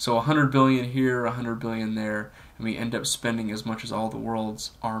 So $100 billion here, $100 billion there, and we end up spending as much as all the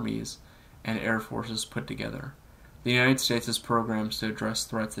world's armies and air forces put together. The United States has programs to address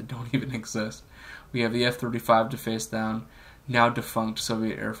threats that don't even exist. We have the F-35 to face down now defunct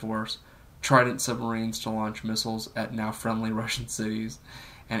Soviet Air Force, Trident submarines to launch missiles at now friendly Russian cities,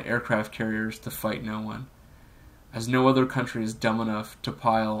 and aircraft carriers to fight no one. As no other country is dumb enough to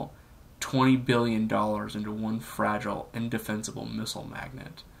pile $20 billion into one fragile, indefensible missile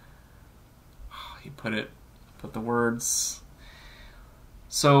magnet. He put the words.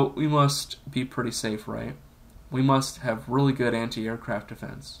 So we must be pretty safe, right? We must have really good anti-aircraft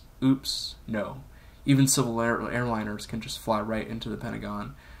defense. Oops, no. Even civil airliners can just fly right into the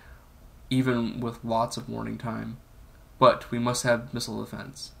Pentagon, even with lots of warning time. But we must have missile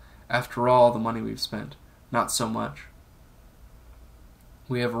defense. After all the money we've spent, not so much.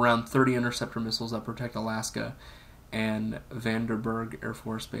 We have around 30 interceptor missiles that protect Alaska and Vandenberg Air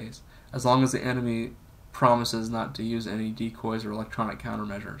Force Base, as long as the enemy promises not to use any decoys or electronic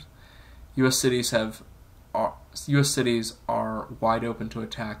countermeasures. U.S. cities are wide open to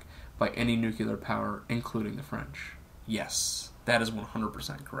attack by any nuclear power, including the French. Yes, that is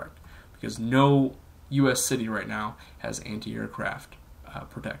 100% correct, because no U.S. city right now has anti-aircraft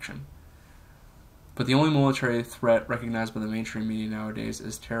protection. But the only military threat recognized by the mainstream media nowadays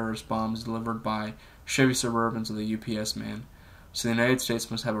is terrorist bombs delivered by Chevy Suburbans or the UPS man. So the United States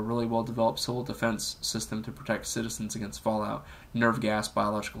must have a really well-developed civil defense system to protect citizens against fallout, nerve gas,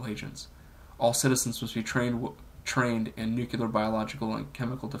 biological agents. All citizens must be trained in nuclear, biological, and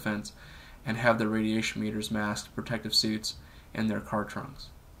chemical defense, and have their radiation meters, masks, protective suits, and their car trunks.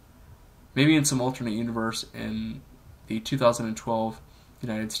 Maybe in some alternate universe in the 2012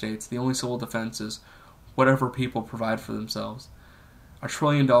 United States, the only civil defense is whatever people provide for themselves. $1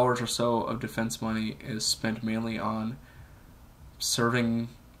 trillion or so of defense money is spent mainly on serving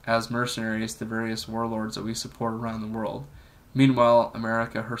as mercenaries to various warlords that we support around the world. Meanwhile,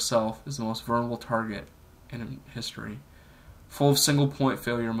 America herself is the most vulnerable target in history, full of single-point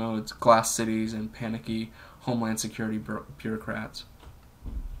failure modes, glass cities, and panicky Homeland Security bureaucrats.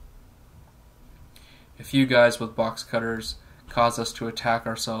 If you guys with box cutters cause us to attack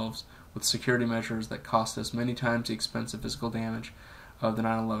ourselves with security measures that cost us many times the expensive physical damage of the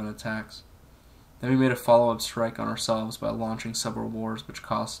 9/11 attacks. Then we made a follow-up strike on ourselves by launching several wars which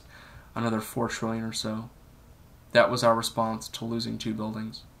cost another $4 trillion or so. That was our response to losing 2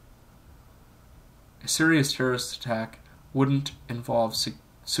 buildings. A serious terrorist attack wouldn't involve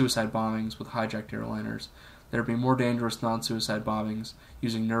suicide bombings with hijacked airliners. There would be more dangerous non-suicide bombings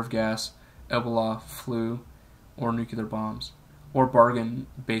using nerve gas, Ebola, flu, or nuclear bombs. Or bargain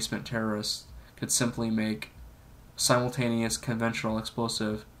basement terrorists could simply make simultaneous conventional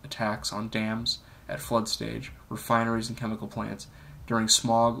explosive attacks on dams at flood stage, refineries and chemical plants during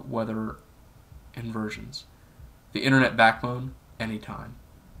smog weather inversions. The internet backbone, anytime.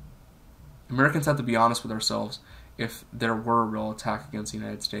 Americans have to be honest with ourselves if there were a real attack against the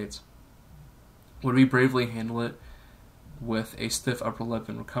United States. Would we bravely handle it with a stiff upper lip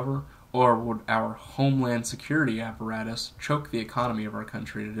and recover? Or would our homeland security apparatus choke the economy of our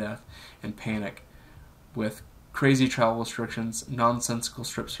country to death in panic with crazy travel restrictions, nonsensical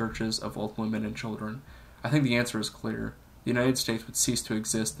strip searches of old women and children? I think the answer is clear. The United States would cease to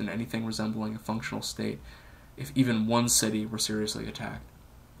exist in anything resembling a functional state if even one city were seriously attacked.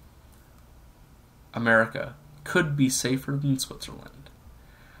 America could be safer than Switzerland.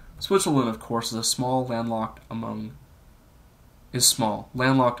 Switzerland, of course, is landlocked among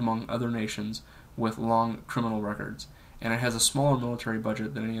other nations with long criminal records, and it has a smaller military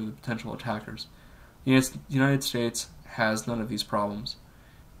budget than any of the potential attackers. The United States has none of these problems.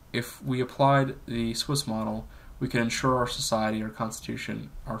 If we applied the Swiss model, we could ensure our society, our constitution,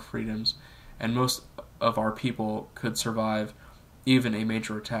 our freedoms, and most of our people could survive even a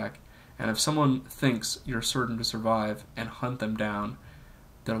major attack. And if someone thinks you're certain to survive and hunt them down,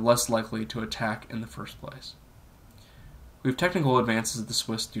 they're less likely to attack in the first place. We have technical advances that the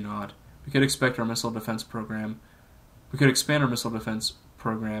Swiss do not. We could expect our missile defense program We could expand our missile defense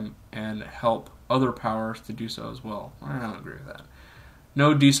program and help other powers to do so as well. I don't agree with that.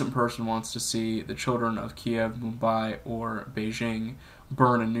 No decent person wants to see the children of Kiev, Mumbai, or Beijing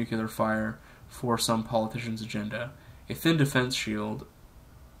burn in nuclear fire for some politician's agenda. A thin defense shield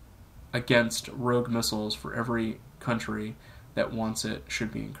against rogue missiles for every country that wants it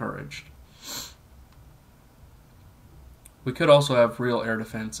should be encouraged. We could also have real air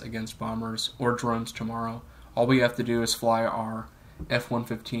defense against bombers or drones tomorrow. All we have to do is fly our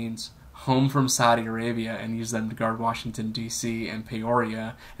F-115s home from Saudi Arabia and use them to guard Washington, D.C. and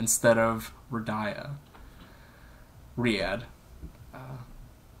Peoria instead of Riyadh,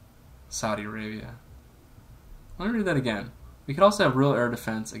 Saudi Arabia. Let me read that again. We could also have real air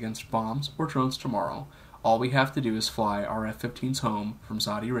defense against bombs or drones tomorrow. All we have to do is fly our F-15s home from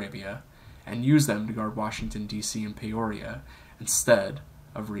Saudi Arabia and use them to guard Washington, D.C. and Peoria instead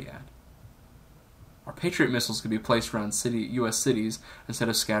of Riyadh. Our Patriot missiles could be placed around U.S. cities instead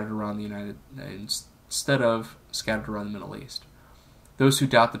of scattered around the Middle East. Those who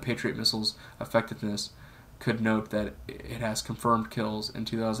doubt the Patriot missiles' effectiveness could note that it has confirmed kills in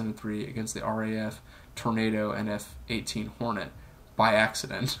 2003 against the RAF Tornado and F-18 Hornet by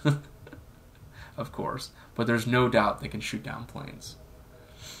accident, of course, but there's no doubt they can shoot down planes.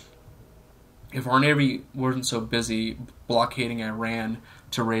 If our Navy wasn't so busy blockading Iran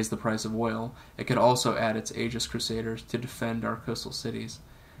to raise the price of oil, it could also add its Aegis Crusaders to defend our coastal cities.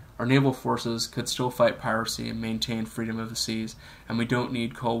 Our naval forces could still fight piracy and maintain freedom of the seas, and we don't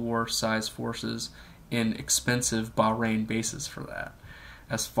need Cold War-sized forces in expensive Bahrain bases for that,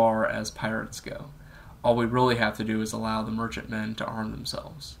 as far as pirates go. All we really have to do is allow the merchantmen to arm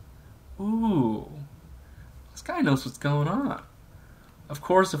themselves. Ooh, this guy knows what's going on. Of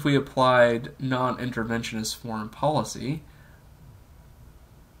course, if we applied non-interventionist foreign policy,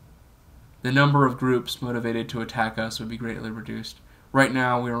 the number of groups motivated to attack us would be greatly reduced. Right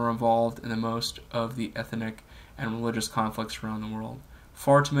now, we are involved in the most of the ethnic and religious conflicts around the world.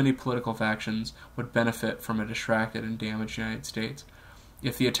 Far too many political factions would benefit from a distracted and damaged United States.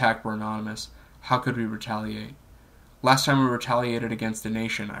 If the attack were anonymous, how could we retaliate? Last time we retaliated against a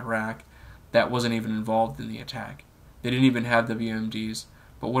nation, Iraq, that wasn't even involved in the attack. They didn't even have WMDs,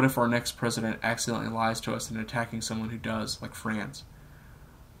 but what if our next president accidentally lies to us in attacking someone who does, like France?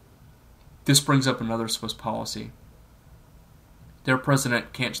 This brings up another Swiss policy. Their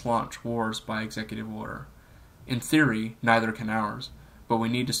president can't launch wars by executive order. In theory, neither can ours, but we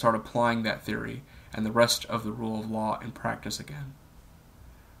need to start applying that theory and the rest of the rule of law in practice again.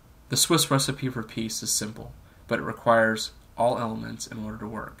 The Swiss recipe for peace is simple, but it requires all elements in order to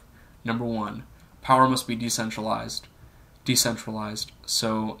work. Number one, power must be decentralized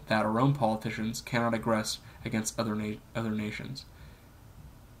so that our own politicians cannot aggress against other nations.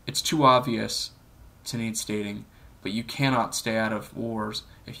 It's too obvious to need stating, but you cannot stay out of wars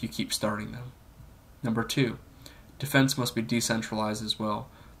if you keep starting them. Number two, defense must be decentralized as well.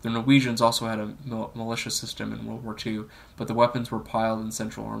 The Norwegians also had a militia system in World War II, but the weapons were piled in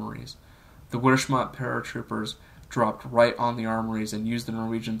central armories. The Wehrmacht paratroopers dropped right on the armories and used the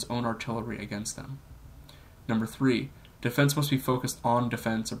Norwegians' own artillery against them. Number three, defense must be focused on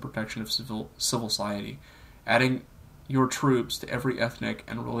defense and protection of civil society. Adding your troops to every ethnic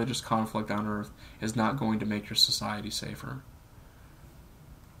and religious conflict on Earth is not going to make your society safer.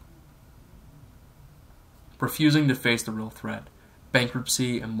 Refusing to face the real threat,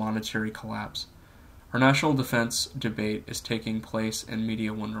 bankruptcy and monetary collapse. Our national defense debate is taking place in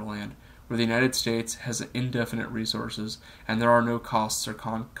media wonderland, where the United States has indefinite resources and there are no costs or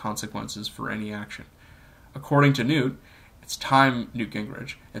consequences for any action. According to Newt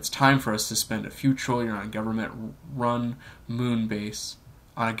Gingrich, it's time for us to spend a few trillion on a government-run moon base.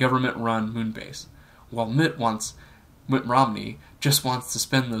 While Mitt Romney just wants to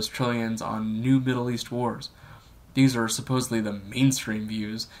spend those trillions on new Middle East wars. These are supposedly the mainstream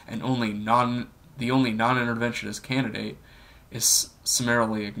views, and the only non-interventionist candidate is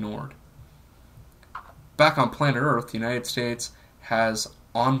summarily ignored. Back on planet Earth, the United States has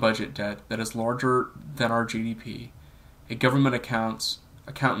on-budget debt that is larger than our GDP. Government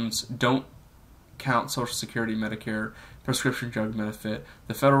accountants don't count Social Security, Medicare, prescription drug benefit,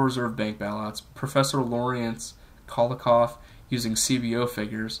 the Federal Reserve Bank bailouts. Professor Lawrence Kolikoff, using CBO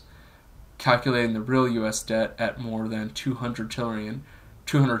figures, calculating the real U.S. debt at more than $200 trillion.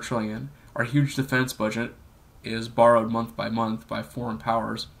 Our huge defense budget is borrowed month by month by foreign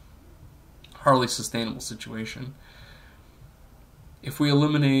powers. Hardly sustainable situation. If we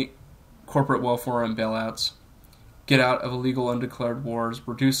eliminate corporate welfare and bailouts, get out of illegal undeclared wars,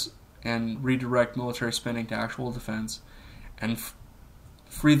 reduce and redirect military spending to actual defense, and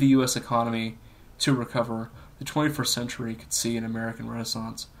free the U.S. economy to recover, the 21st century could see an American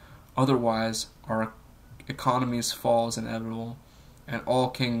Renaissance. Otherwise, our economy's fall is inevitable, and all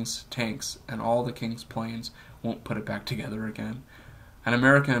King's tanks and all the King's planes won't put it back together again. An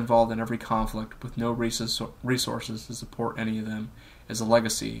America involved in every conflict with no resources to support any of them is a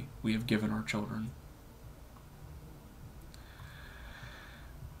legacy we have given our children.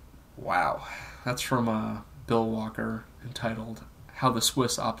 Wow. That's from Bill Walker, entitled How the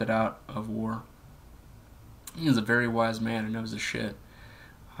Swiss Opted Out of War. He is a very wise man who knows his shit.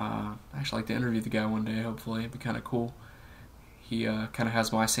 I'd actually like to interview the guy one day, hopefully. It'd be kind of cool. He kind of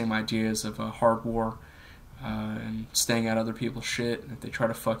has my same ideas of a hard war and staying out other people's shit. And if they try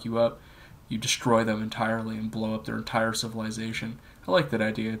to fuck you up, you destroy them entirely and blow up their entire civilization. I like that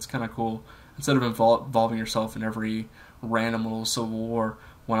idea. It's kind of cool. Instead of involving yourself in every random little civil war,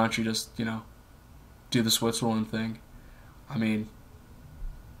 why don't you just, do the Switzerland thing? I mean,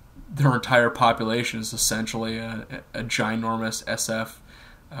 their entire population is essentially a ginormous SF,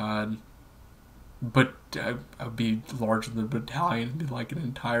 but I'd be larger than a battalion. It'd be like an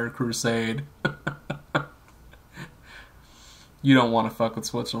entire crusade. You don't want to fuck with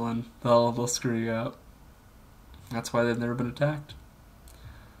Switzerland. They'll screw you up. That's why they've never been attacked.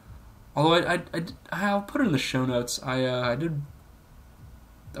 Although I'll put it in the show notes. I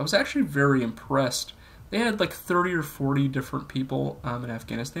was actually very impressed. They had like 30 or 40 different people in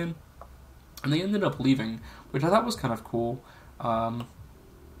Afghanistan, and they ended up leaving, which I thought was kind of cool. I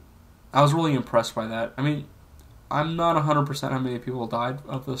was really impressed by that. I mean, I'm not 100% how many people died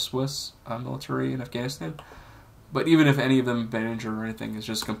of the Swiss military in Afghanistan, but even if any of them have been injured or anything, it's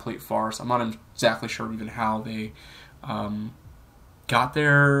just a complete farce. I'm not exactly sure even how they got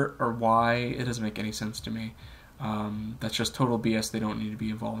there or why. It doesn't make any sense to me. That's just total BS they don't need to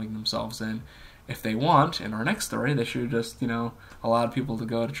be involving themselves in. If they want, in our next story, they should just, allow people to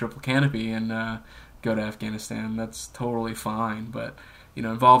go to Triple Canopy and go to Afghanistan. That's totally fine. But,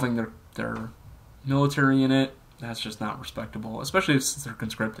 involving their military in it, that's just not respectable, especially since they're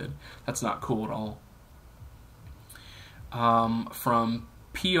conscripted. That's not cool at all. From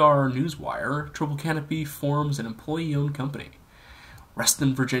PR Newswire, Triple Canopy forms an employee-owned company.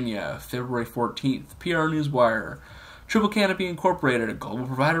 Reston, Virginia, February 14th. PR Newswire. Triple Canopy Incorporated, a global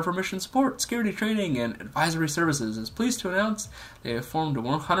provider for mission support, security training, and advisory services, is pleased to announce they have formed a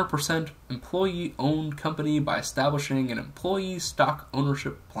 100% employee-owned company by establishing an employee stock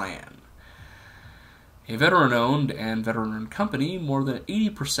ownership plan. A veteran-owned and veteran-run company, more than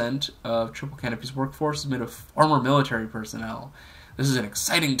 80% of Triple Canopy's workforce is made of former military personnel. This is an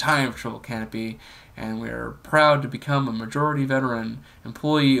exciting time for Triple Canopy, and we are proud to become a majority veteran,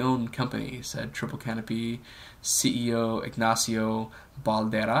 employee-owned company, said Triple Canopy CEO Ignacio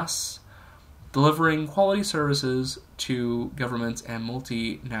Balderas. Delivering quality services to governments and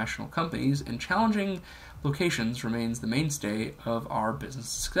multinational companies in challenging locations remains the mainstay of our business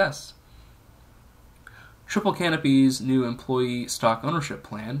success. Triple Canopy's new employee stock ownership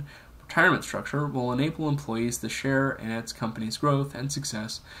plan retirement structure will enable employees to share in its company's growth and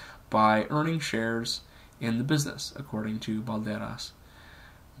success by earning shares in the business, according to Balderas.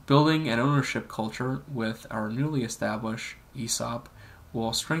 Building an ownership culture with our newly established ESOP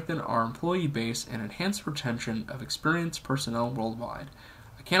will strengthen our employee base and enhance retention of experienced personnel worldwide.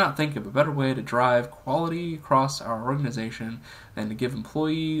 I cannot think of a better way to drive quality across our organization than to give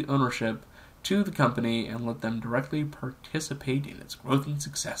employee ownership to the company and let them directly participate in its growth and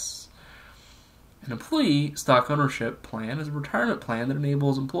success. An employee stock ownership plan is a retirement plan that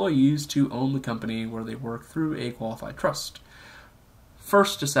enables employees to own the company where they work through a qualified trust.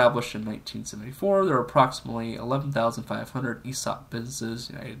 First established in 1974, there are approximately 11,500 ESOP businesses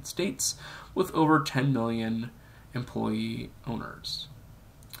in the United States with over 10 million employee owners.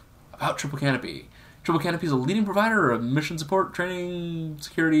 About Triple Canopy. Triple Canopy is a leading provider of mission support, training,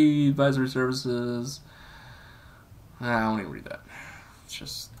 security, advisory services. I won't even read that. It's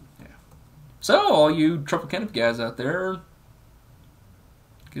just, yeah. So, all you Triple Canopy guys out there,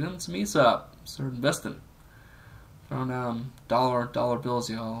 get in some ESOP. Start investing. Throwing down dollar bills,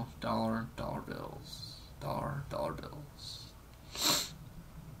 y'all. Dollar bills. Dollar bills.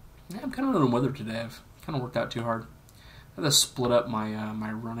 Yeah, I'm kind of under the weather today. I've kind of worked out too hard. I have to split up my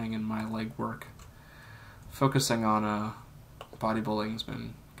my running and my leg work. Focusing on bodybuilding has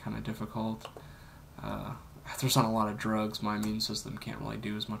been kind of difficult. There's not a lot of drugs. My immune system can't really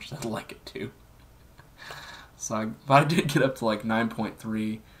do as much as I'd like it to. But I did get up to like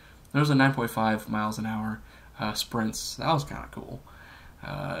 9.3. There was a 9.5 miles an hour sprints. That was kind of cool.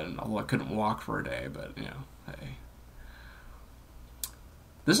 Although I couldn't walk for a day, but hey.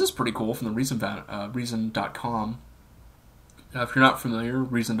 This is pretty cool from the Reason.com. If you're not familiar,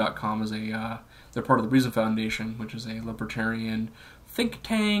 Reason.com is they're part of the Reason Foundation, which is a libertarian think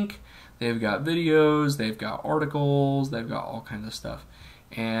tank. They've got videos, they've got articles, they've got all kinds of stuff.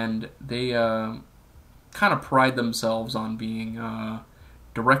 And they kind of pride themselves on being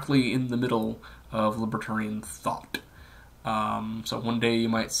directly in the middle of libertarian thought. So one day you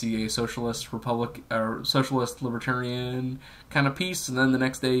might see a socialist libertarian kind of piece, and then the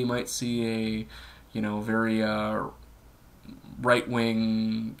next day you might see a very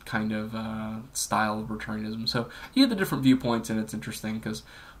right-wing kind of style of libertarianism. So you have the different viewpoints, and it's interesting because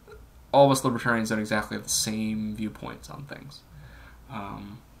all of us libertarians don't exactly have the same viewpoints on things.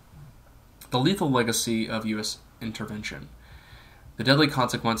 The lethal legacy of U.S. intervention. The deadly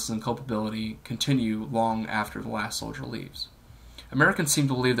consequences and culpability continue long after the last soldier leaves. Americans seem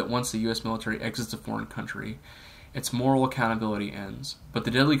to believe that once the U.S. military exits a foreign country, its moral accountability ends, but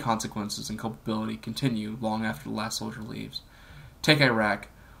the deadly consequences and culpability continue long after the last soldier leaves. Take Iraq,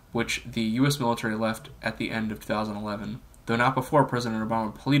 which the U.S. military left at the end of 2011. Though not before President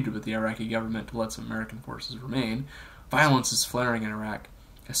Obama pleaded with the Iraqi government to let some American forces remain, violence is flaring in Iraq.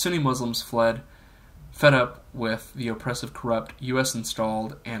 As Sunni Muslims fed up with the oppressive, corrupt,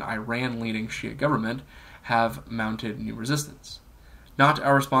 U.S.-installed and Iran-leading Shia government, have mounted new resistance. Not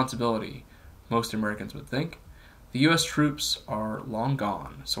our responsibility, most Americans would think. The U.S. troops are long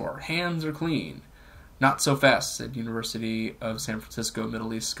gone, so our hands are clean. Not so fast, said University of San Francisco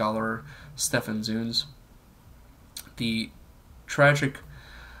Middle East scholar Stefan Zunes. The tragic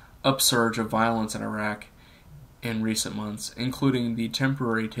upsurge of violence in Iraq in recent months, including the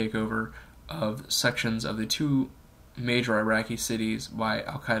temporary takeover of sections of the two major Iraqi cities by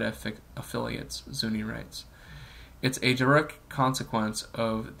al-Qaeda affiliates, Zuni writes. It's a direct consequence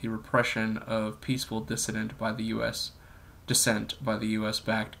of the repression of peaceful dissent by the U.S.-backed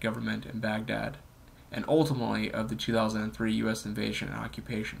government in Baghdad, and ultimately of the 2003 U.S. invasion and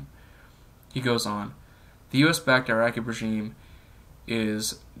occupation. He goes on, the U.S.-backed Iraqi regime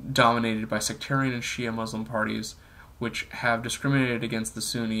is dominated by sectarian and Shia Muslim parties which have discriminated against the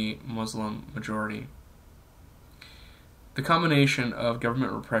Sunni Muslim majority. The combination of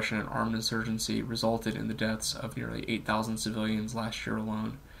government repression and armed insurgency resulted in the deaths of nearly 8,000 civilians last year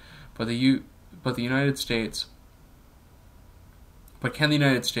alone. But can the United States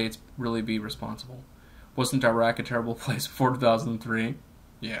really be responsible? Wasn't Iraq a terrible place before 2003?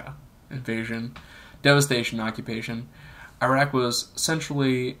 Yeah. Invasion, devastation, occupation. Iraq was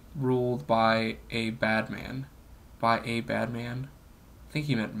centrally ruled by a bad man. By a bad man? I think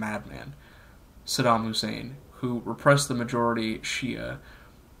he meant madman. Saddam Hussein, who repressed the majority Shia,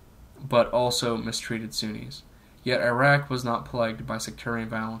 but also mistreated Sunnis. Yet Iraq was not plagued by sectarian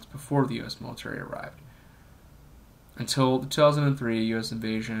violence before the U.S. military arrived. Until the 2003 U.S.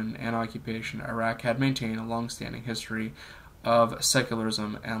 invasion and occupation, Iraq had maintained a long-standing history of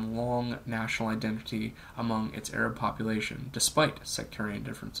secularism and long national identity among its Arab population, despite sectarian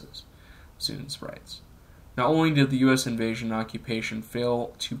differences, Zunes writes. Not only did the U.S. invasion and occupation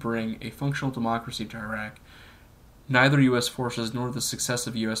fail to bring a functional democracy to Iraq, neither U.S. forces nor the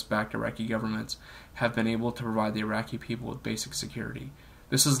successive U.S.-backed Iraqi governments have been able to provide the Iraqi people with basic security.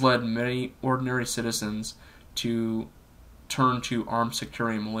 This has led many ordinary citizens to turn to armed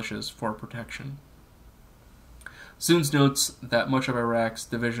sectarian militias for protection. Zunes notes that much of Iraq's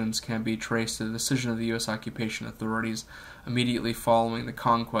divisions can be traced to the decision of the U.S. occupation authorities immediately following the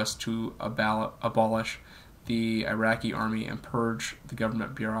conquest to abolish the Iraqi army and purge the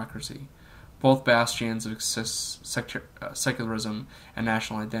government bureaucracy, both bastions of secularism and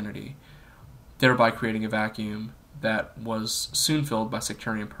national identity, thereby creating a vacuum that was soon filled by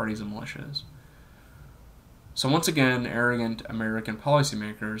sectarian parties and militias. So once again, arrogant American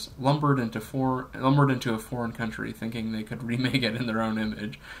policymakers lumbered into a foreign country thinking they could remake it in their own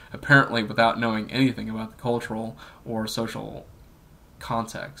image, apparently without knowing anything about the cultural or social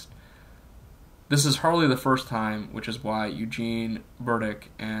context. This is hardly the first time, which is why Eugene Burdick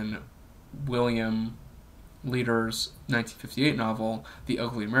and William Leader's 1958 novel, The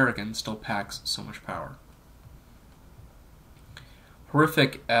Ugly American, still packs so much power.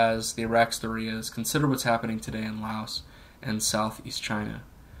 Horrific as the Iraq story is, consider what's happening today in Laos and southeast China.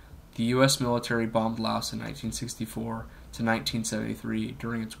 The U.S. military bombed Laos in 1964 to 1973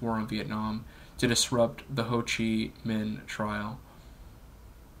 during its war in Vietnam to disrupt the Ho Chi Minh Trail.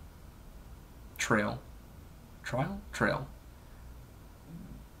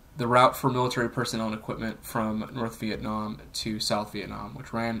 The route for military personnel and equipment from North Vietnam to South Vietnam,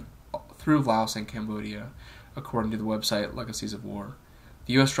 which ran through Laos and Cambodia, according to the website Legacies of War.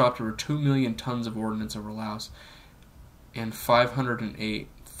 The U.S. dropped over 2 million tons of ordnance over Laos and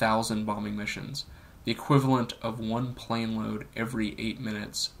 508,000 bombing missions. the equivalent of one plane load every 8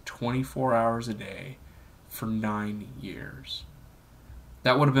 minutes, 24 hours a day, for 9 years.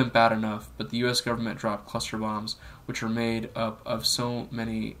 That would have been bad enough, but the U.S. government dropped cluster bombs, which are made up of so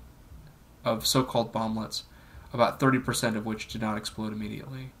many of so-called bomblets, about 30% of which did not explode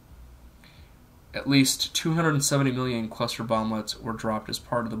immediately. At least 270 million cluster bomblets were dropped as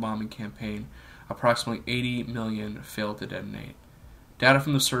part of the bombing campaign. Approximately 80 million failed to detonate. Data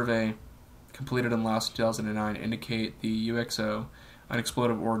from the survey completed in Laos in 2009 indicate the UXO,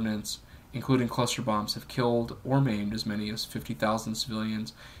 unexploded ordnance, including cluster bombs, have killed or maimed as many as 50,000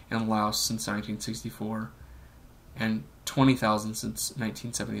 civilians in Laos since 1964 and 20,000 since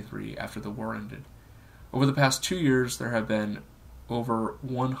 1973 after the war ended. Over the past 2 years, there have been over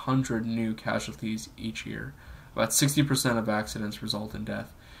 100 new casualties each year. About 60% of accidents result in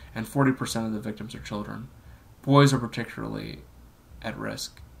death, and 40% of the victims are children. Boys are particularly at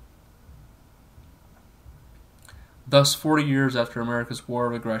risk. Thus, 40 years after America's war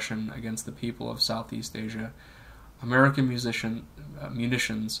of aggression against the people of Southeast Asia, American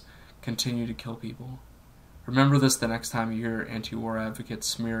munitions continue to kill people. Remember this the next time you hear anti-war advocates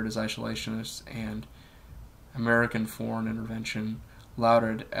smeared as isolationists and American foreign intervention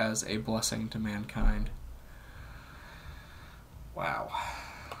lauded as a blessing to mankind. Wow.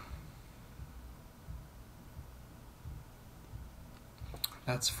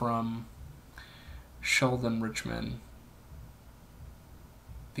 That's from Sheldon Richman,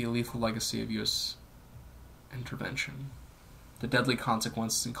 The Lethal Legacy of U.S. Intervention. The deadly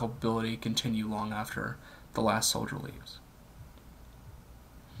consequences and culpability continue long after the last soldier leaves.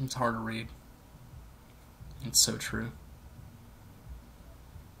 It's hard to read. It's so true.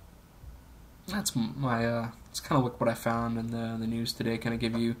 That's my, it's kind of like what I found in the news today, kind of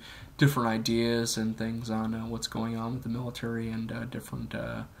give you different ideas and things on what's going on with the military and different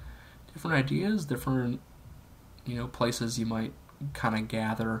ideas, different, places you might kind of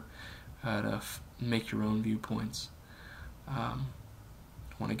gather to make your own viewpoints. I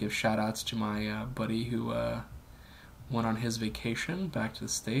want to give shout-outs to my buddy who went on his vacation back to the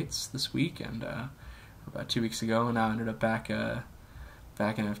States this week, and about 2 weeks ago, and now ended up back in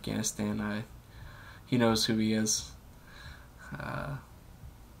Afghanistan. He knows who he is.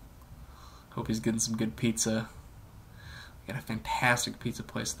 Hope he's getting some good pizza. We got a fantastic pizza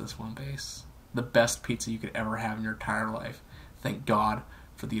place at this one base. The best pizza you could ever have in your entire life. Thank God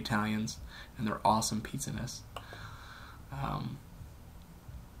for the Italians and their awesome pizzaness.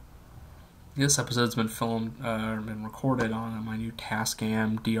 This episode's been been recorded on my new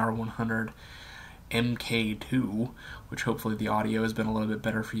Tascam DR100 MK2, which hopefully the audio has been a little bit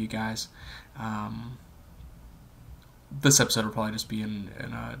better for you guys. This episode will probably just be in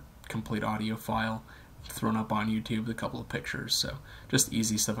a complete audio file thrown up on YouTube with a couple of pictures, so just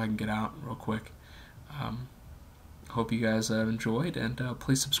easy stuff I can get out real quick. Hope you guys enjoyed, and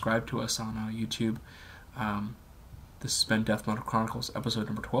please subscribe to us on YouTube. This has been Death Metal Chronicles episode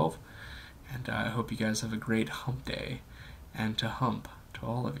number 12, and I hope you guys have a great hump day, and to hump to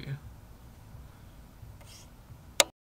all of you.